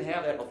let's say you didn't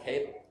have that.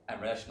 Okay, I'm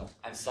rational.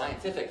 I'm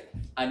scientific.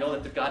 I know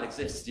that the God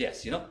exists.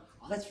 Yes, Well,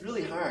 that's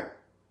really hard.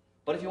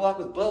 But if you walk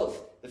with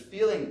both, the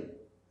feeling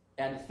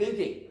and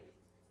thinking,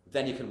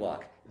 then you can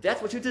walk.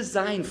 That's what you're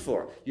designed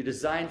for. You're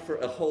designed for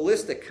a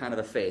holistic kind of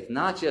a faith,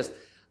 not just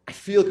I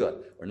feel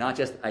good or not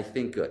just I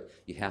think good.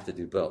 You have to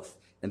do both.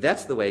 And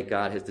that's the way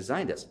God has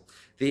designed us.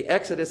 The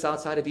Exodus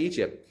outside of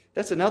Egypt,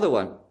 that's another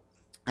one.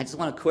 I just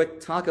want to quick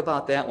talk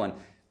about that one.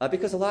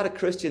 Because a lot of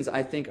Christians,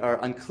 I think,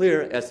 are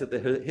unclear as to the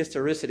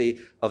historicity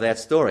of that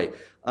story.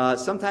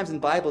 Sometimes in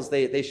Bibles,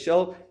 they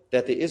show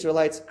that the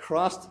Israelites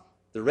crossed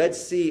the Red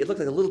Sea. It looked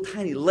like a little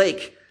tiny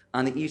lake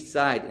on the east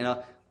side,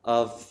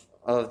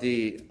 of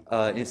the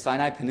in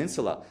Sinai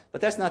Peninsula.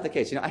 But that's not the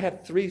case. I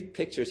have 3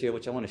 pictures here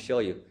which I want to show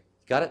you.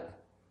 Got it?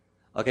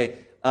 Okay.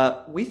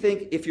 We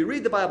think if you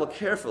read the Bible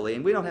carefully,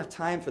 and we don't have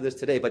time for this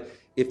today, but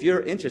if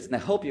you're interested,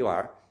 and I hope you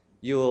are,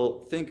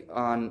 you'll think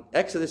on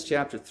Exodus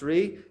chapter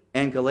 3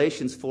 and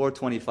Galatians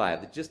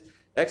 4:25. Just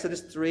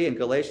Exodus 3 and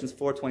Galatians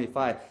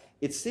 4:25.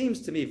 It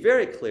seems to me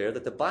very clear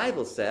that the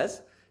Bible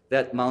says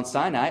that Mount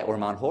Sinai or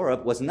Mount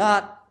Horeb was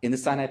not in the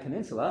Sinai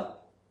Peninsula,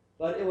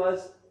 but it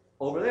was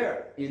over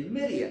there in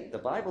Midian. The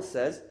Bible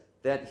says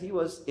that he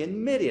was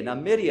in Midian. Now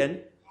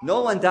Midian,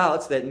 no one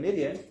doubts that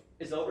Midian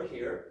is over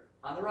here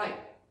on the right.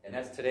 And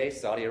that's today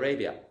Saudi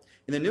Arabia.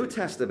 In the New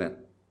Testament,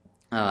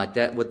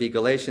 that would be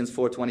Galatians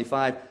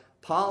 4:25,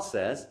 Paul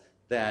says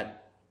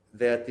that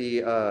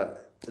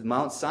the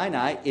Mount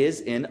Sinai is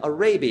in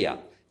Arabia.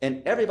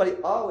 And everybody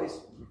always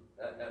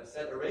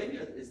said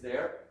Arabia is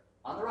there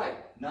on the right,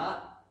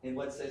 not in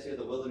what says here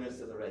the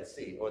wilderness of the Red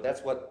Sea. Or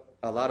that's what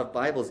a lot of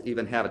Bibles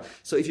even have it.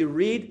 So if you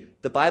read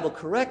the Bible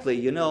correctly,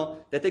 you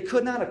know that they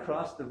could not have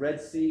crossed the Red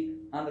Sea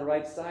on the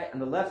right side. On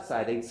the left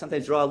side, they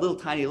sometimes draw a little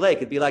tiny lake.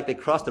 It'd be like they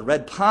crossed a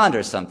red pond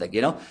or something,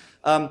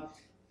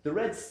 The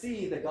Red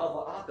Sea, the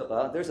Gulf of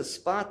Aqaba, there's a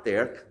spot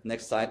there.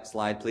 Next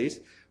slide, please.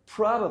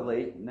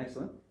 Probably, next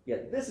one. Yeah,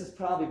 this is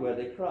probably where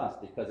they crossed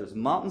because there's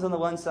mountains on the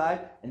one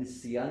side and the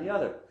sea on the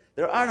other.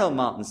 There are no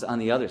mountains on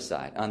the other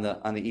side, on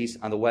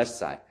the west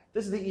side.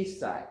 This is the east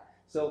side.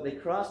 So they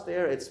crossed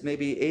there. It's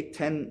maybe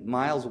 8-10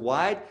 miles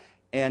wide.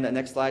 And the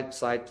next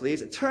slide,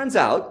 please. It turns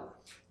out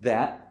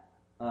that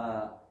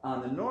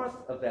on the north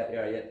of that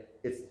area,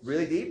 it's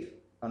really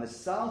deep. On the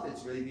south,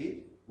 it's really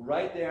deep.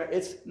 Right there,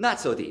 it's not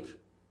so deep.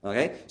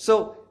 Okay?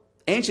 So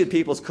ancient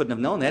peoples couldn't have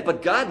known that,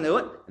 but God knew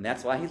it, and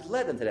that's why he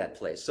led them to that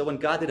place. So when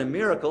God did a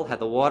miracle, had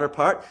the water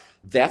part,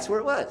 that's where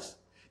it was.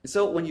 And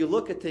so when you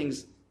look at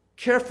things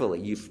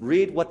carefully, you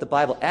read what the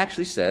Bible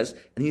actually says,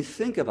 and you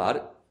think about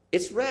it,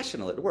 it's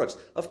rational. It works.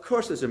 Of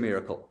course there's a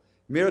miracle.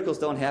 Miracles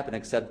don't happen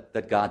except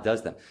that God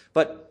does them.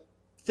 But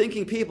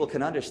thinking people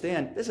can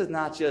understand this is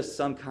not just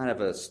some kind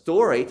of a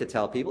story to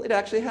tell people. It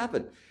actually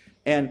happened.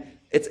 And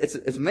it's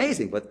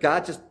amazing, but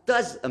God just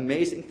does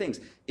amazing things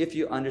if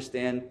you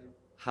understand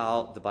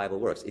how the Bible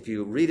works, if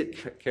you read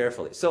it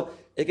carefully. So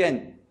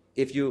again,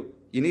 you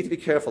need to be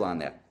careful on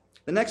that.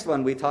 The next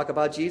one, we talk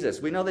about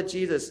Jesus. We know that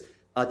Jesus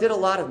did a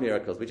lot of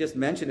miracles. We just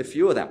mentioned a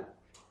few of them.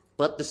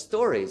 But the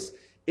stories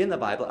in the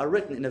Bible are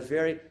written in a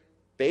very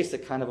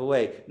basic kind of a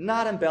way,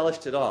 not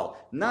embellished at all.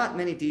 Not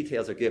many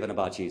details are given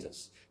about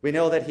Jesus. We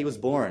know that he was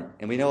born,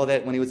 and we know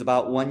that when he was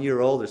about 1 year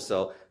old or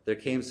so, there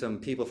came some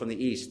people from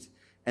the east.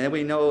 And then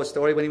we know a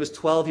story when he was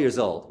 12 years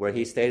old, where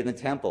he stayed in the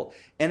temple.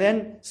 And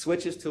then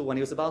switches to when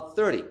he was about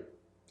 30.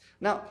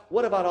 Now,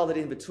 what about all that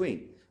in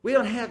between? We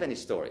don't have any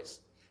stories.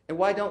 And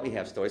why don't we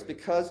have stories?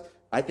 Because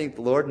I think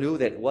the Lord knew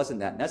that it wasn't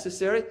that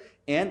necessary.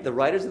 And the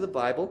writers of the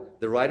Bible,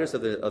 the writers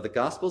of the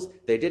Gospels,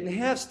 they didn't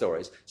have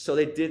stories. So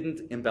they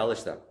didn't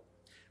embellish them.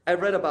 I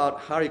read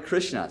about Hare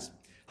Krishnas.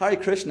 Hare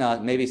Krishna,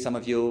 maybe some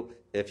of you,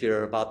 if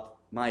you're about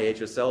my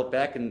age or so,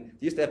 back in,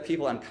 you used to have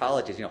people on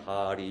colleges,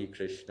 Hare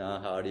Krishna,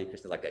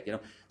 like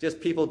that, just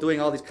people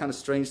doing all these kind of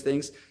strange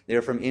things.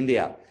 They're from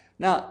India.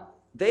 Now,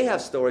 they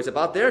have stories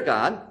about their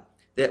God,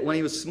 that when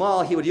he was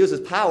small, he would use his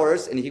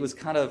powers, and he was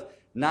kind of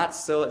not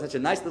such a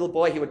nice little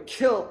boy. He would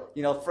kill,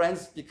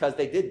 friends because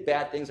they did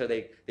bad things or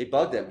they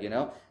bugged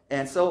him.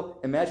 And so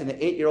imagine an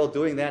 8-year-old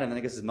doing that, and then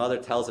I guess his mother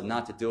tells him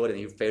not to do it, and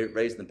he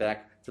raised them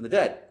back from the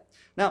dead.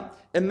 Now,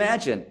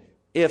 imagine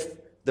if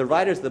the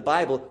writers of the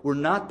Bible were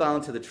not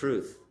bound to the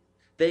truth.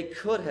 They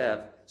could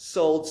have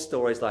sold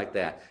stories like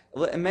that.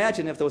 Well,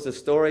 imagine if there was a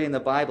story in the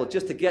Bible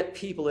just to get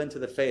people into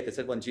the faith. It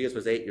said when Jesus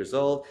was 8 years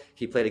old,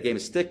 he played a game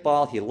of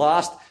stickball, he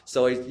lost,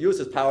 so he used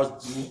his powers,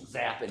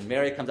 zap, and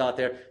Mary comes out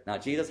there. Now,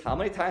 Jesus, how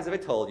many times have I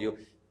told you,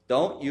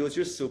 don't use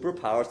your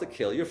superpowers to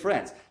kill your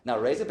friends. Now,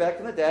 raise it back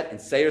from the dead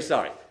and say you're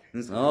sorry.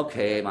 And said,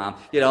 okay, Mom.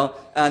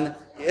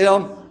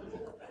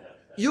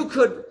 You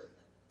could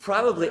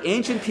probably,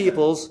 ancient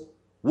peoples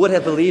would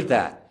have believed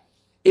that.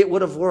 It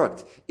would have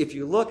worked. If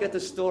you look at the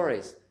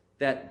stories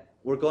that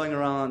were going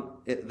around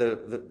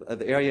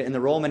the area in the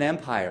Roman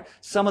Empire,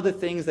 some of the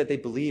things that they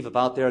believe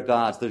about their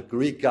gods, their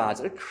Greek gods,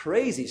 are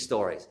crazy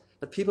stories,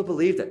 but people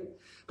believed it.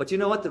 But you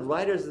know what? The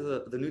writers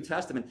of the New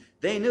Testament,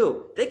 they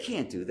knew they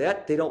can't do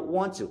that. They don't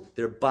want to.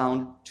 They're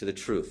bound to the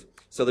truth.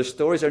 So their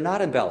stories are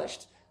not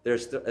embellished.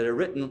 They're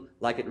written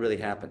like it really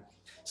happened.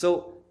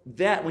 So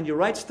that when you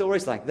write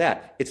stories like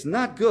that, it's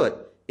not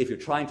good if you're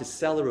trying to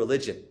sell a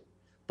religion,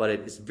 but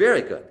it is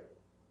very good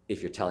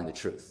if you're telling the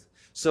truth.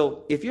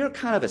 So if you're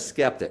kind of a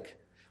skeptic,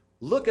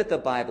 look at the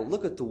Bible,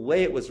 look at the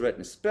way it was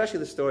written, especially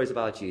the stories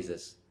about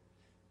Jesus.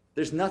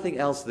 There's nothing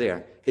else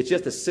there. It's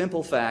just the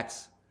simple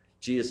facts.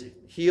 Jesus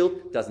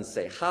healed, doesn't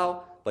say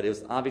how, but it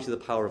was obviously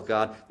the power of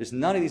God. There's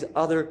none of these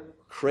other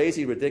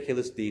crazy,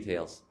 ridiculous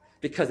details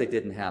because they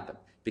didn't happen.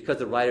 Because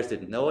the writers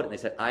didn't know it, and they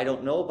said, I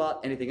don't know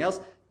about anything else.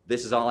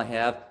 This is all I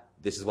have.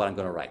 This is what I'm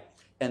going to write.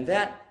 And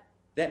that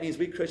means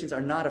we Christians are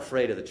not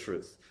afraid of the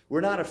truth.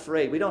 We're not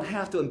afraid. We don't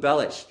have to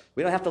embellish.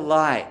 We don't have to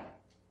lie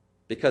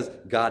because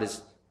God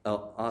is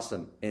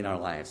awesome in our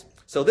lives.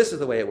 So this is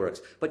the way it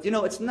works. But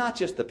it's not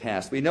just the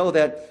past. We know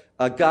that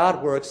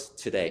God works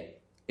today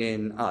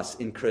in us,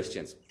 in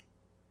Christians.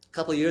 A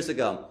couple of years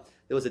ago,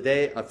 there was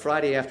a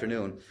Friday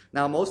afternoon.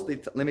 Now,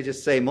 let me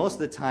just say, most of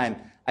the time,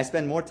 I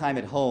spend more time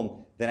at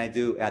home than I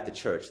do at the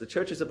church. The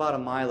church is about a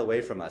mile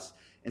away from us.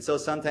 And so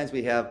sometimes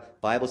we have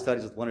Bible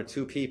studies with 1 or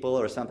 2 people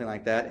or something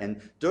like that.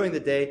 And during the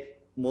day,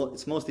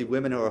 it's mostly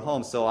women who are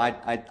home, so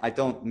I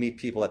don't meet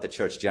people at the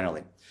church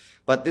generally.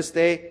 But this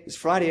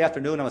Friday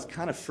afternoon, I was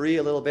kind of free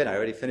a little bit. I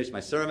already finished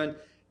my sermon.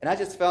 And I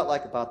just felt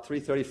like about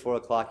 3:30, 4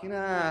 o'clock,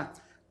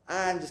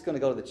 I'm just going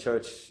to go to the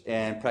church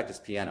and practice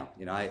piano.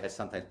 I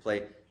sometimes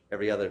play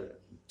every other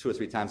 2 or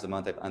 3 times a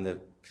month. I'm the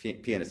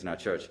pianist in our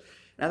church.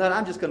 And I thought,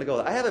 I'm just going to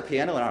go. I have a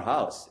piano in our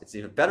house. It's an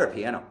even better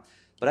piano.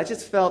 But I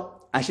just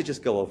felt I should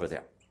just go over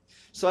there.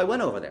 So I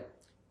went over there.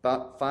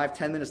 About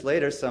 5-10 minutes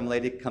later, some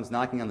lady comes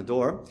knocking on the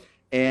door,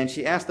 and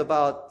she asked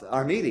about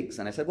our meetings.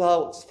 And I said,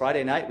 well, it's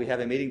Friday night. We have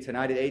a meeting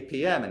tonight at 8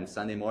 p.m. and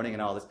Sunday morning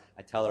and all this.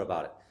 I tell her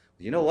about it.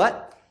 You know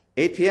what?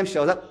 8 p.m.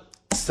 shows up.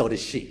 So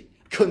does she.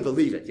 Couldn't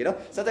believe it,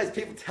 Sometimes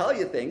people tell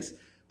you things,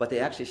 but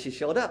she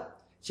showed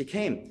up. She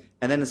came.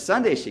 And then on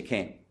Sunday she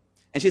came.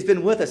 And she's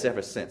been with us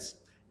ever since.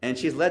 And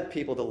she's led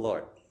people to the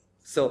Lord.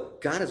 So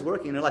God is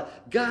working in her life.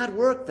 God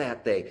worked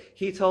that day.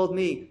 He told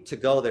me to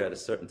go there at a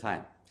certain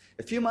time.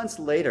 A few months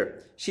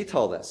later, she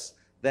told us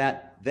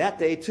that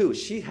day too,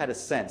 she had a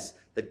sense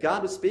that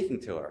God was speaking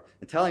to her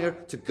and telling her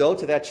to go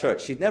to that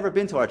church. She'd never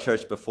been to our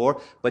church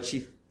before, but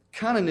she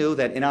kind of knew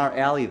that in our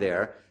alley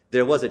there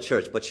was a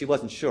church, but she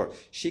wasn't sure.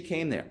 She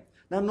came there.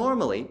 Now,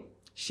 normally,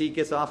 she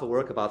gets off of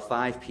work about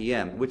 5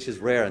 p.m., which is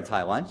rare in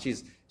Taiwan.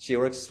 She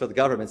works for the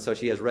government, so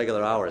she has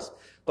regular hours.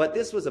 But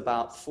this was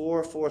about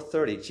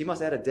 4:30. She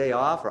must have had a day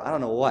off, or I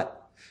don't know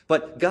what.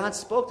 But God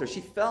spoke to her.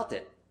 She felt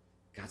it.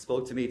 God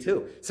spoke to me,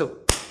 too. So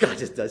God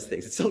just does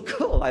things. It's so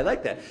cool. I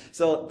like that.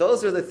 So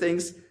those are the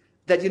things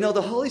that,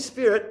 the Holy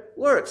Spirit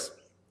works.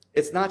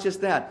 It's not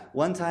just that.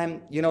 One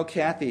time,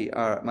 Kathy,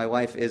 my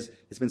wife, has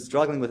been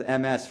struggling with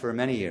MS for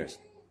many years.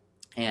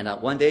 And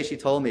one day she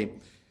told me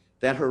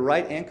that her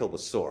right ankle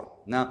was sore.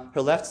 Now,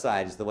 her left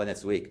side is the one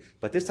that's weak,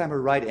 but this time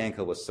her right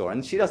ankle was sore.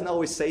 And she doesn't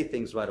always say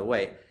things right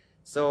away.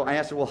 So I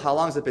asked her, well, how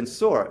long has it been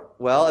sore?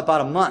 Well,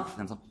 about a month. And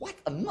I was like, what?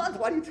 A month?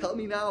 Why do you tell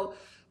me now?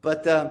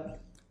 But,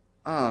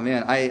 oh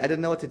man, I didn't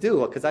know what to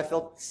do because I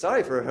felt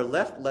sorry for her. Her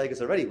left leg is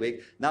already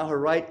weak. Now her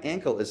right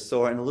ankle is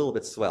sore and a little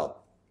bit swelled.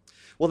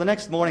 Well, the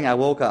next morning I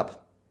woke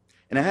up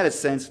and I had a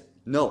sense,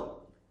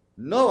 no,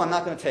 I'm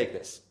not going to take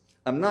this.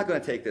 I'm not going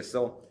to take this.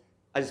 So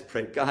I just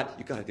prayed, God,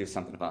 you got to do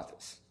something about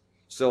this.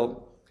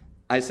 So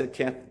I said,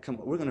 come,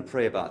 we're going to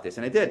pray about this.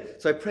 And I did.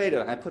 So I prayed,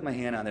 I put my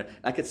hand on there.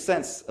 I could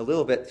sense a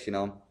little bit,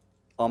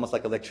 almost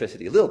like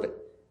electricity, a little bit,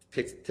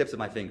 tips of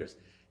my fingers,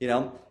 And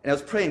I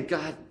was praying,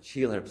 God,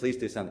 heal her, please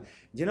do something.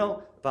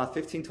 About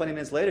 15, 20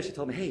 minutes later, she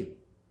told me, hey,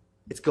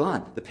 it's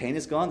gone. The pain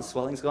is gone, the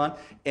swelling's gone.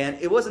 And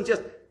it wasn't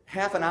just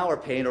half an hour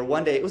pain or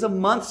one day. It was a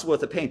month's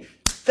worth of pain.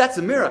 That's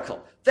a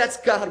miracle. That's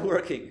God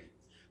working.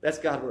 That's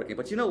God working.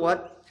 But you know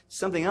what?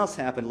 Something else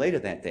happened later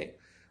that day.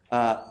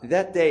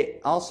 That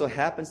day also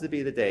happens to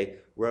be the day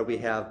where we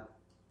have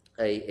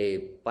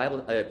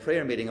a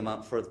prayer meeting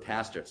for the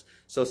pastors.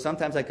 So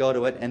sometimes I go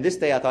to it, and this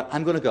day I thought,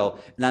 I'm going to go,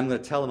 and I'm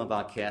going to tell them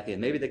about Kathy,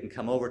 and maybe they can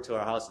come over to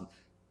our house and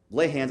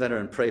lay hands on her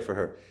and pray for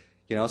her.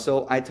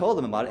 So I told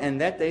them about it, and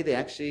that day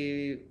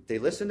they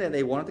listened and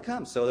they wanted to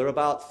come. So there were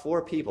about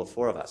 4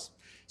 of us.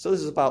 So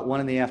this is about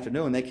 1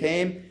 p.m. They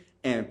came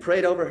and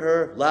prayed over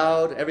her,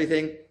 loud,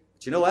 everything.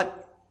 But you know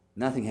what?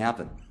 Nothing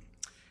happened.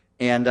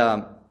 And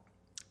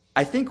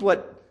I think when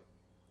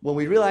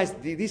we realize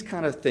these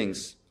kind of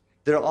things,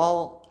 they're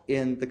all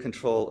in the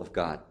control of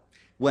God.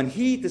 When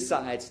He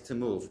decides to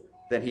move,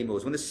 then He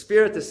moves. When the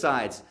Spirit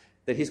decides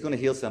that He's going to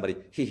heal somebody,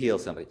 He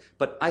heals somebody.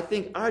 But I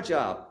think our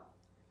job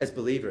as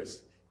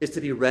believers is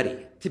to be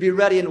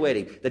ready and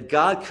waiting, that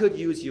God could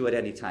use you at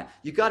any time.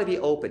 You've got to be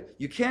open.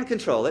 You can't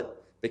control it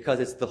because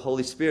it's the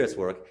Holy Spirit's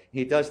work.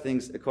 He does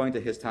things according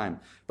to His time.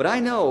 But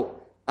I'm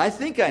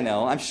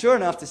sure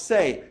enough to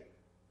say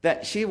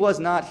that she was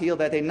not healed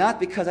that day,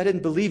 not because I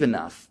didn't believe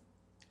enough.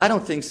 I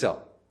don't think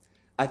so.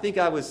 I think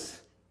I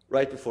was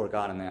right before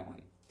God on that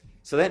one.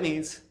 So that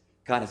means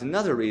God has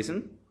another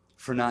reason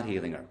for not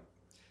healing her.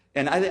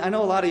 And I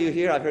know a lot of you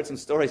here, I've heard some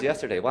stories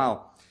yesterday.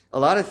 Wow, a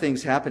lot of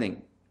things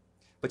happening.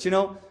 But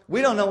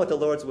we don't know what the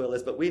Lord's will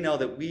is, but we know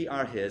that we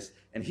are His,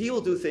 and He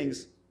will do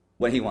things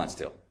when He wants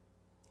to.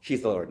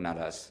 He's the Lord, not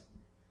us.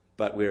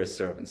 But we're His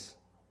servants.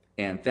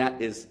 And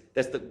that's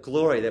the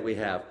glory that we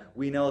have.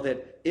 We know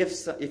that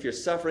if you're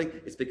suffering,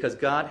 it's because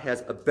God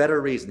has a better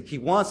reason. He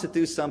wants to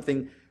do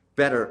something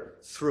better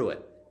through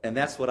it. And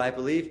that's what I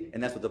believe,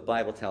 and that's what the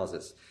Bible tells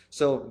us.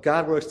 So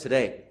God works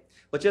today.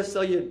 But just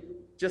so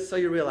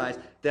you realize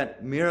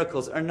that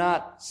miracles are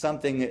not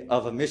something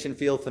of a mission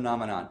field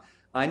phenomenon.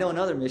 I know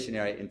another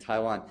missionary in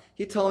Taiwan.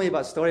 He told me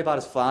a story about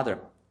his father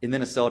in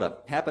Minnesota.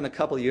 It happened a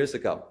couple of years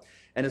ago.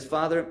 And his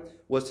father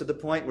was to the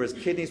point where his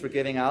kidneys were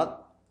giving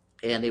out,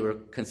 and they were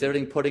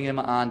considering putting him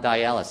on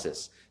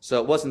dialysis.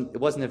 So it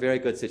wasn't a very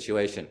good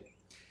situation.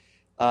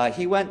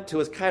 He went to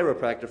his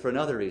chiropractor for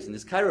another reason.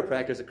 His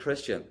chiropractor is a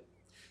Christian.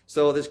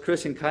 So this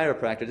Christian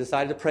chiropractor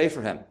decided to pray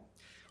for him.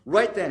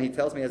 Right then, he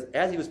tells me,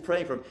 as he was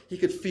praying for him, he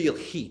could feel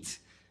heat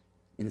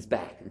in his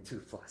back, in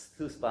two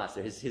spots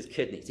there, his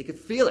kidneys. He could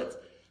feel it.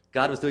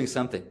 God was doing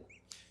something.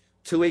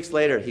 2 weeks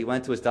later, he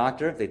went to his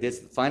doctor. They did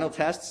the final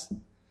tests,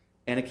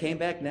 and it came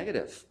back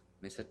negative.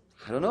 They said,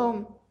 I don't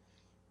know.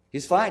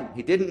 He's fine.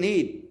 He didn't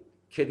need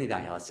kidney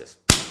dialysis.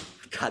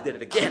 God did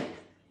it again.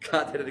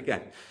 God did it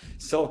again.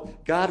 So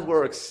God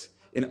works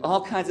in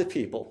all kinds of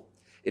people,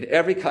 in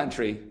every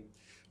country,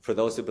 for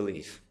those who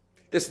believe.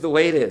 This is the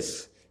way it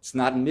is. It's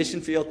not a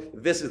mission field.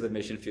 This is the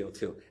mission field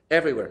too.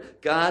 Everywhere.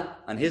 God,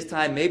 on His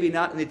time, maybe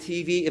not in the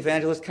TV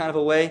evangelist kind of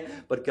a way,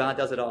 but God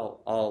does it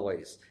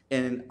always,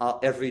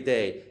 every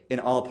day, in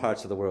all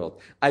parts of the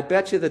world. I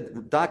bet you the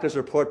doctor's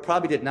report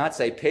probably did not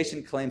say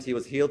patient claims he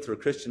was healed through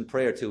Christian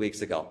prayer 2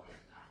 weeks ago.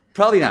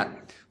 Probably not.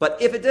 But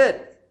if it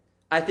did,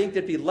 I think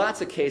there'd be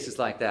lots of cases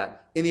like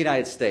that in the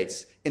United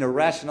States, in a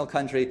rational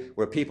country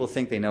where people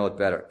think they know it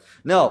better.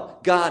 No,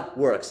 God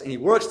works, and He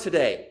works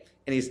today.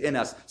 And He's in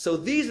us. So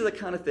these are the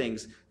kind of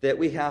things that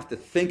we have to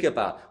think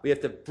about. We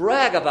have to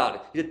brag about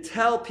it. You have to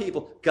tell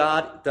people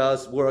God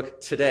does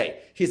work today.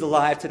 He's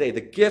alive today. The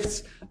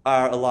gifts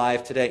are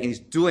alive today, and He's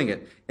doing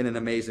it in an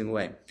amazing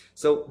way.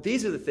 So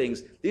these are the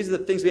things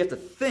we have to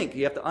think.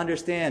 You have to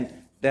understand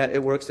that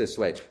it works this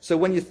way. So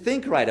when you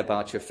think right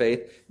about your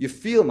faith, you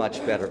feel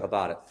much better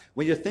about it.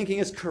 When your thinking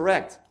is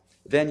correct,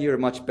 then you're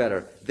much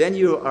better. Then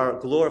you are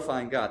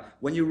glorifying God.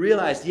 When you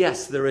realize,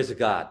 yes, there is a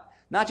God.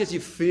 Not just you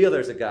feel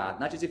there's a God.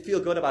 Not just you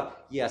feel good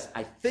about, yes,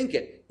 I think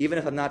it, even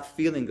if I'm not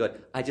feeling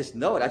good. I just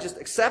know it. I just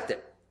accept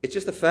it. It's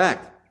just a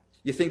fact.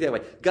 You think that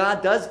way.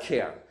 God does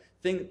care.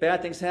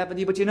 Bad things happen to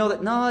you, but you know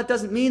that, no, it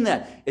doesn't mean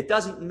that. It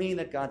doesn't mean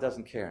that God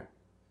doesn't care.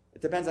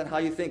 It depends on how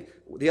you think.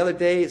 The other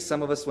day,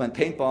 some of us went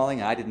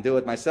paintballing. I didn't do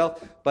it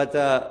myself. But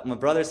my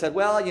brother said,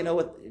 well, you know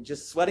what,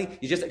 just sweating,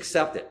 you just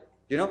accept it.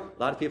 You know, a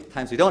lot of people,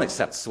 times we don't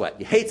accept sweat.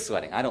 You hate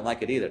sweating. I don't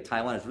like it either.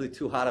 Taiwan is really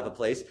too hot of a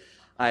place.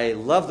 I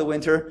love the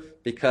winter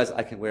because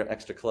I can wear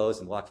extra clothes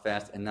and walk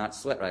fast and not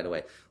sweat right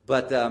away.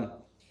 But,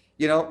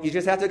 you know, you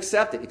just have to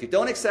accept it. If you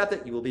don't accept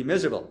it, you will be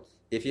miserable.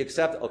 If you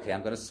accept, okay,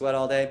 I'm going to sweat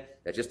all day,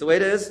 that's just the way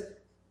it is,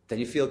 then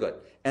you feel good.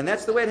 And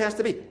that's the way it has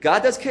to be.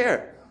 God does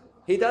care.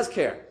 He does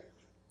care.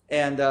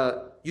 And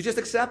you just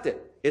accept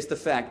it. It's the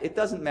fact. It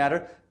doesn't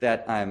matter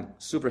that I'm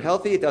super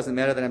healthy. It doesn't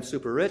matter that I'm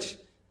super rich.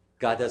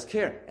 God does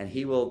care, and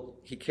He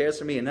cares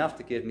for me enough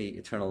to give me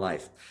eternal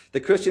life. The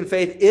Christian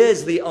faith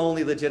is the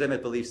only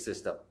legitimate belief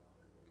system.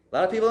 A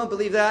lot of people don't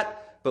believe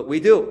that, but we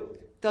do.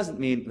 It doesn't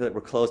mean that we're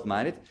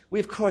closed-minded.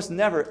 We, of course,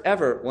 never,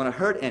 ever want to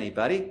hurt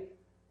anybody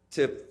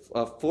to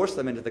force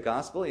them into the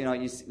gospel. You know,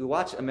 you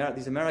watch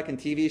these American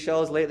TV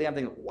shows lately, I'm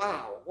thinking,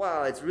 wow,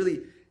 it's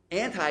really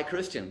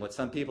anti-Christian what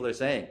some people are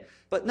saying.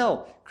 But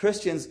no,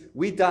 Christians,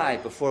 we die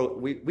before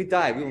we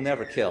die. We will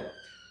never kill.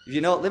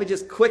 You know, let me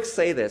just quick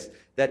say this,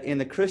 that in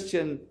the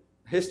Christian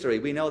history,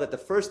 we know that the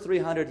first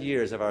 300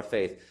 years of our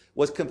faith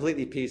was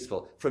completely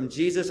peaceful. From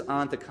Jesus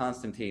on to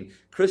Constantine,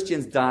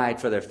 Christians died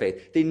for their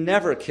faith. They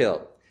never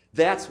killed.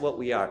 That's what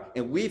we are.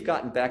 And we've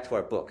gotten back to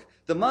our book.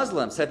 The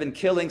Muslims have been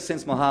killing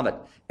since Muhammad,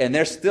 and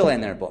they're still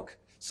in their book.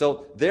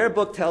 So their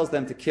book tells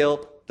them to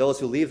kill those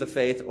who leave the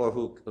faith or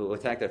who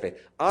attack their faith.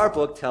 Our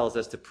book tells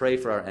us to pray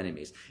for our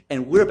enemies.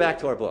 And we're back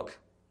to our book.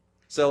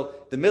 So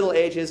the Middle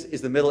Ages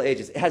is the Middle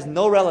Ages. It has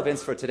no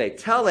relevance for today.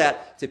 Tell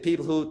that to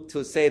people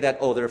who say that,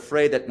 they're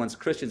afraid that once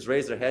Christians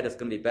raise their head, it's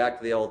going to be back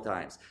to the old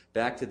times,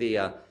 back to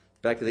the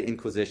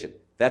Inquisition.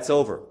 That's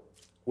over.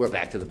 We're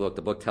back to the book.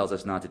 The book tells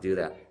us not to do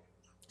that.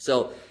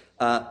 So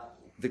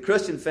the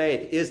Christian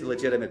faith is the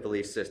legitimate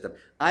belief system.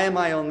 I am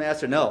my own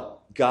master. No,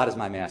 God is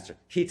my master.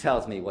 He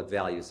tells me what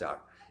values are.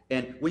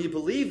 And when you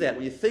believe that,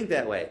 when you think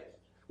that way,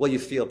 well, you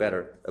feel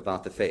better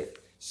about the faith.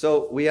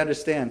 So we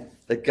understand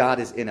that God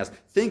is in us.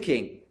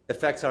 Thinking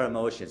affects our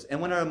emotions. And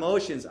when our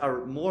emotions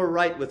are more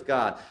right with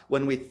God,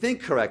 when we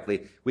think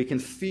correctly, we can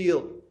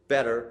feel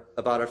better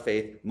about our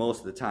faith most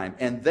of the time.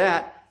 And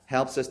that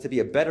helps us to be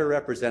a better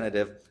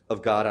representative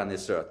of God on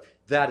this earth.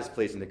 That is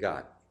pleasing to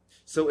God.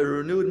 So a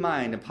renewed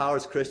mind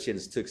empowers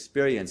Christians to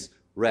experience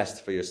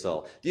rest for your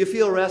soul. Do you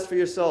feel rest for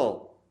your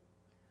soul?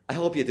 I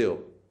hope you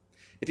do.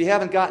 If you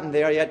haven't gotten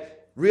there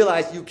yet,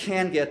 realize you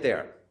can get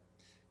there.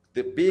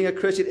 Being a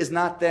Christian is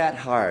not that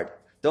hard.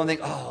 Don't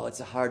think, it's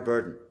a hard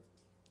burden.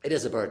 It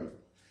is a burden.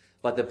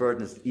 But the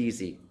burden is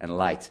easy and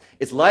light.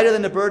 It's lighter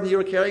than the burden you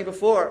were carrying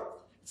before.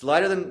 It's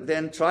lighter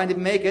than trying to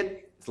make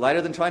it. It's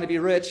lighter than trying to be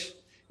rich.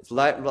 It's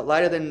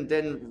lighter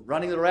than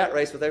running the rat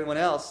race with everyone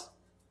else.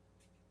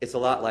 It's a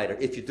lot lighter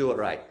if you do it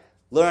right.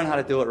 Learn how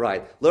to do it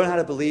right. Learn how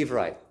to believe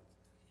right.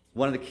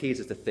 One of the keys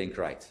is to think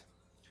right.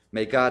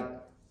 May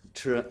God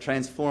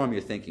transform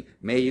your thinking.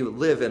 May you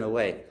live in a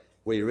way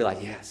where you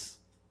realize, yes,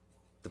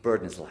 the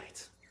burden is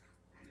light.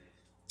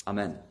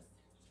 Amen.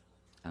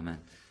 Amen.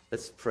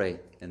 Let's pray,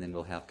 and then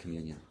we'll have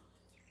communion.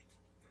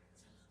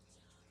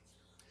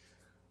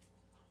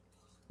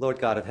 Lord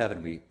God of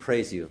heaven, we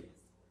praise you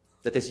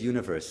that this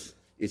universe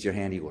is your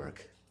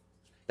handiwork,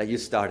 that you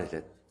started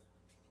it,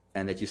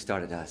 and that you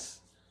started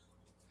us,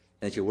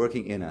 and that you're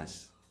working in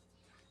us,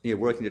 and you're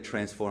working to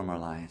transform our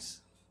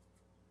lives.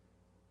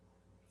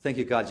 Thank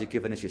you, God, you've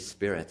given us your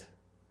Spirit.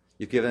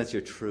 You've given us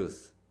your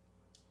truth.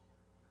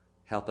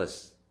 Help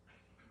us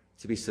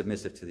to be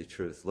submissive to the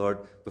truth. Lord,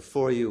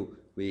 before you,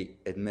 we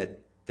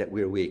admit that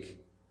we're weak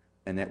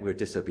and that we're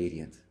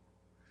disobedient.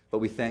 But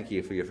we thank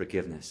you for your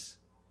forgiveness.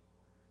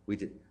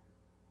 With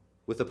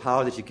the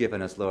power that you've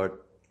given us, Lord,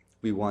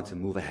 we want to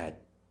move ahead.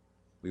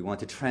 We want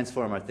to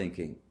transform our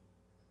thinking,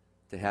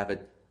 to have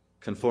it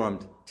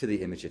conformed to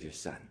the image of your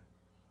Son.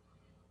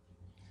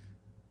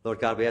 Lord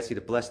God, we ask you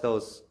to bless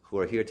those who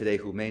are here today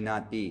who may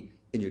not be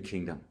in your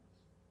kingdom.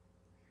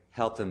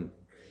 Help them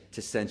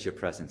to sense your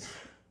presence.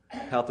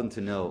 Help them to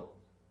know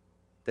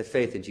that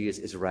faith in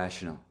Jesus is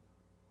rational,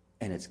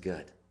 and it's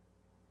good,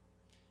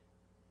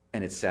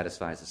 and it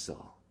satisfies the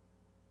soul.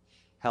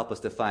 Help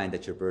us to find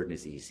that your burden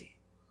is easy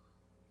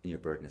and your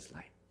burden is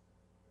light.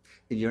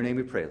 In your name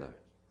we pray, Lord.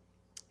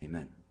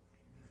 Amen.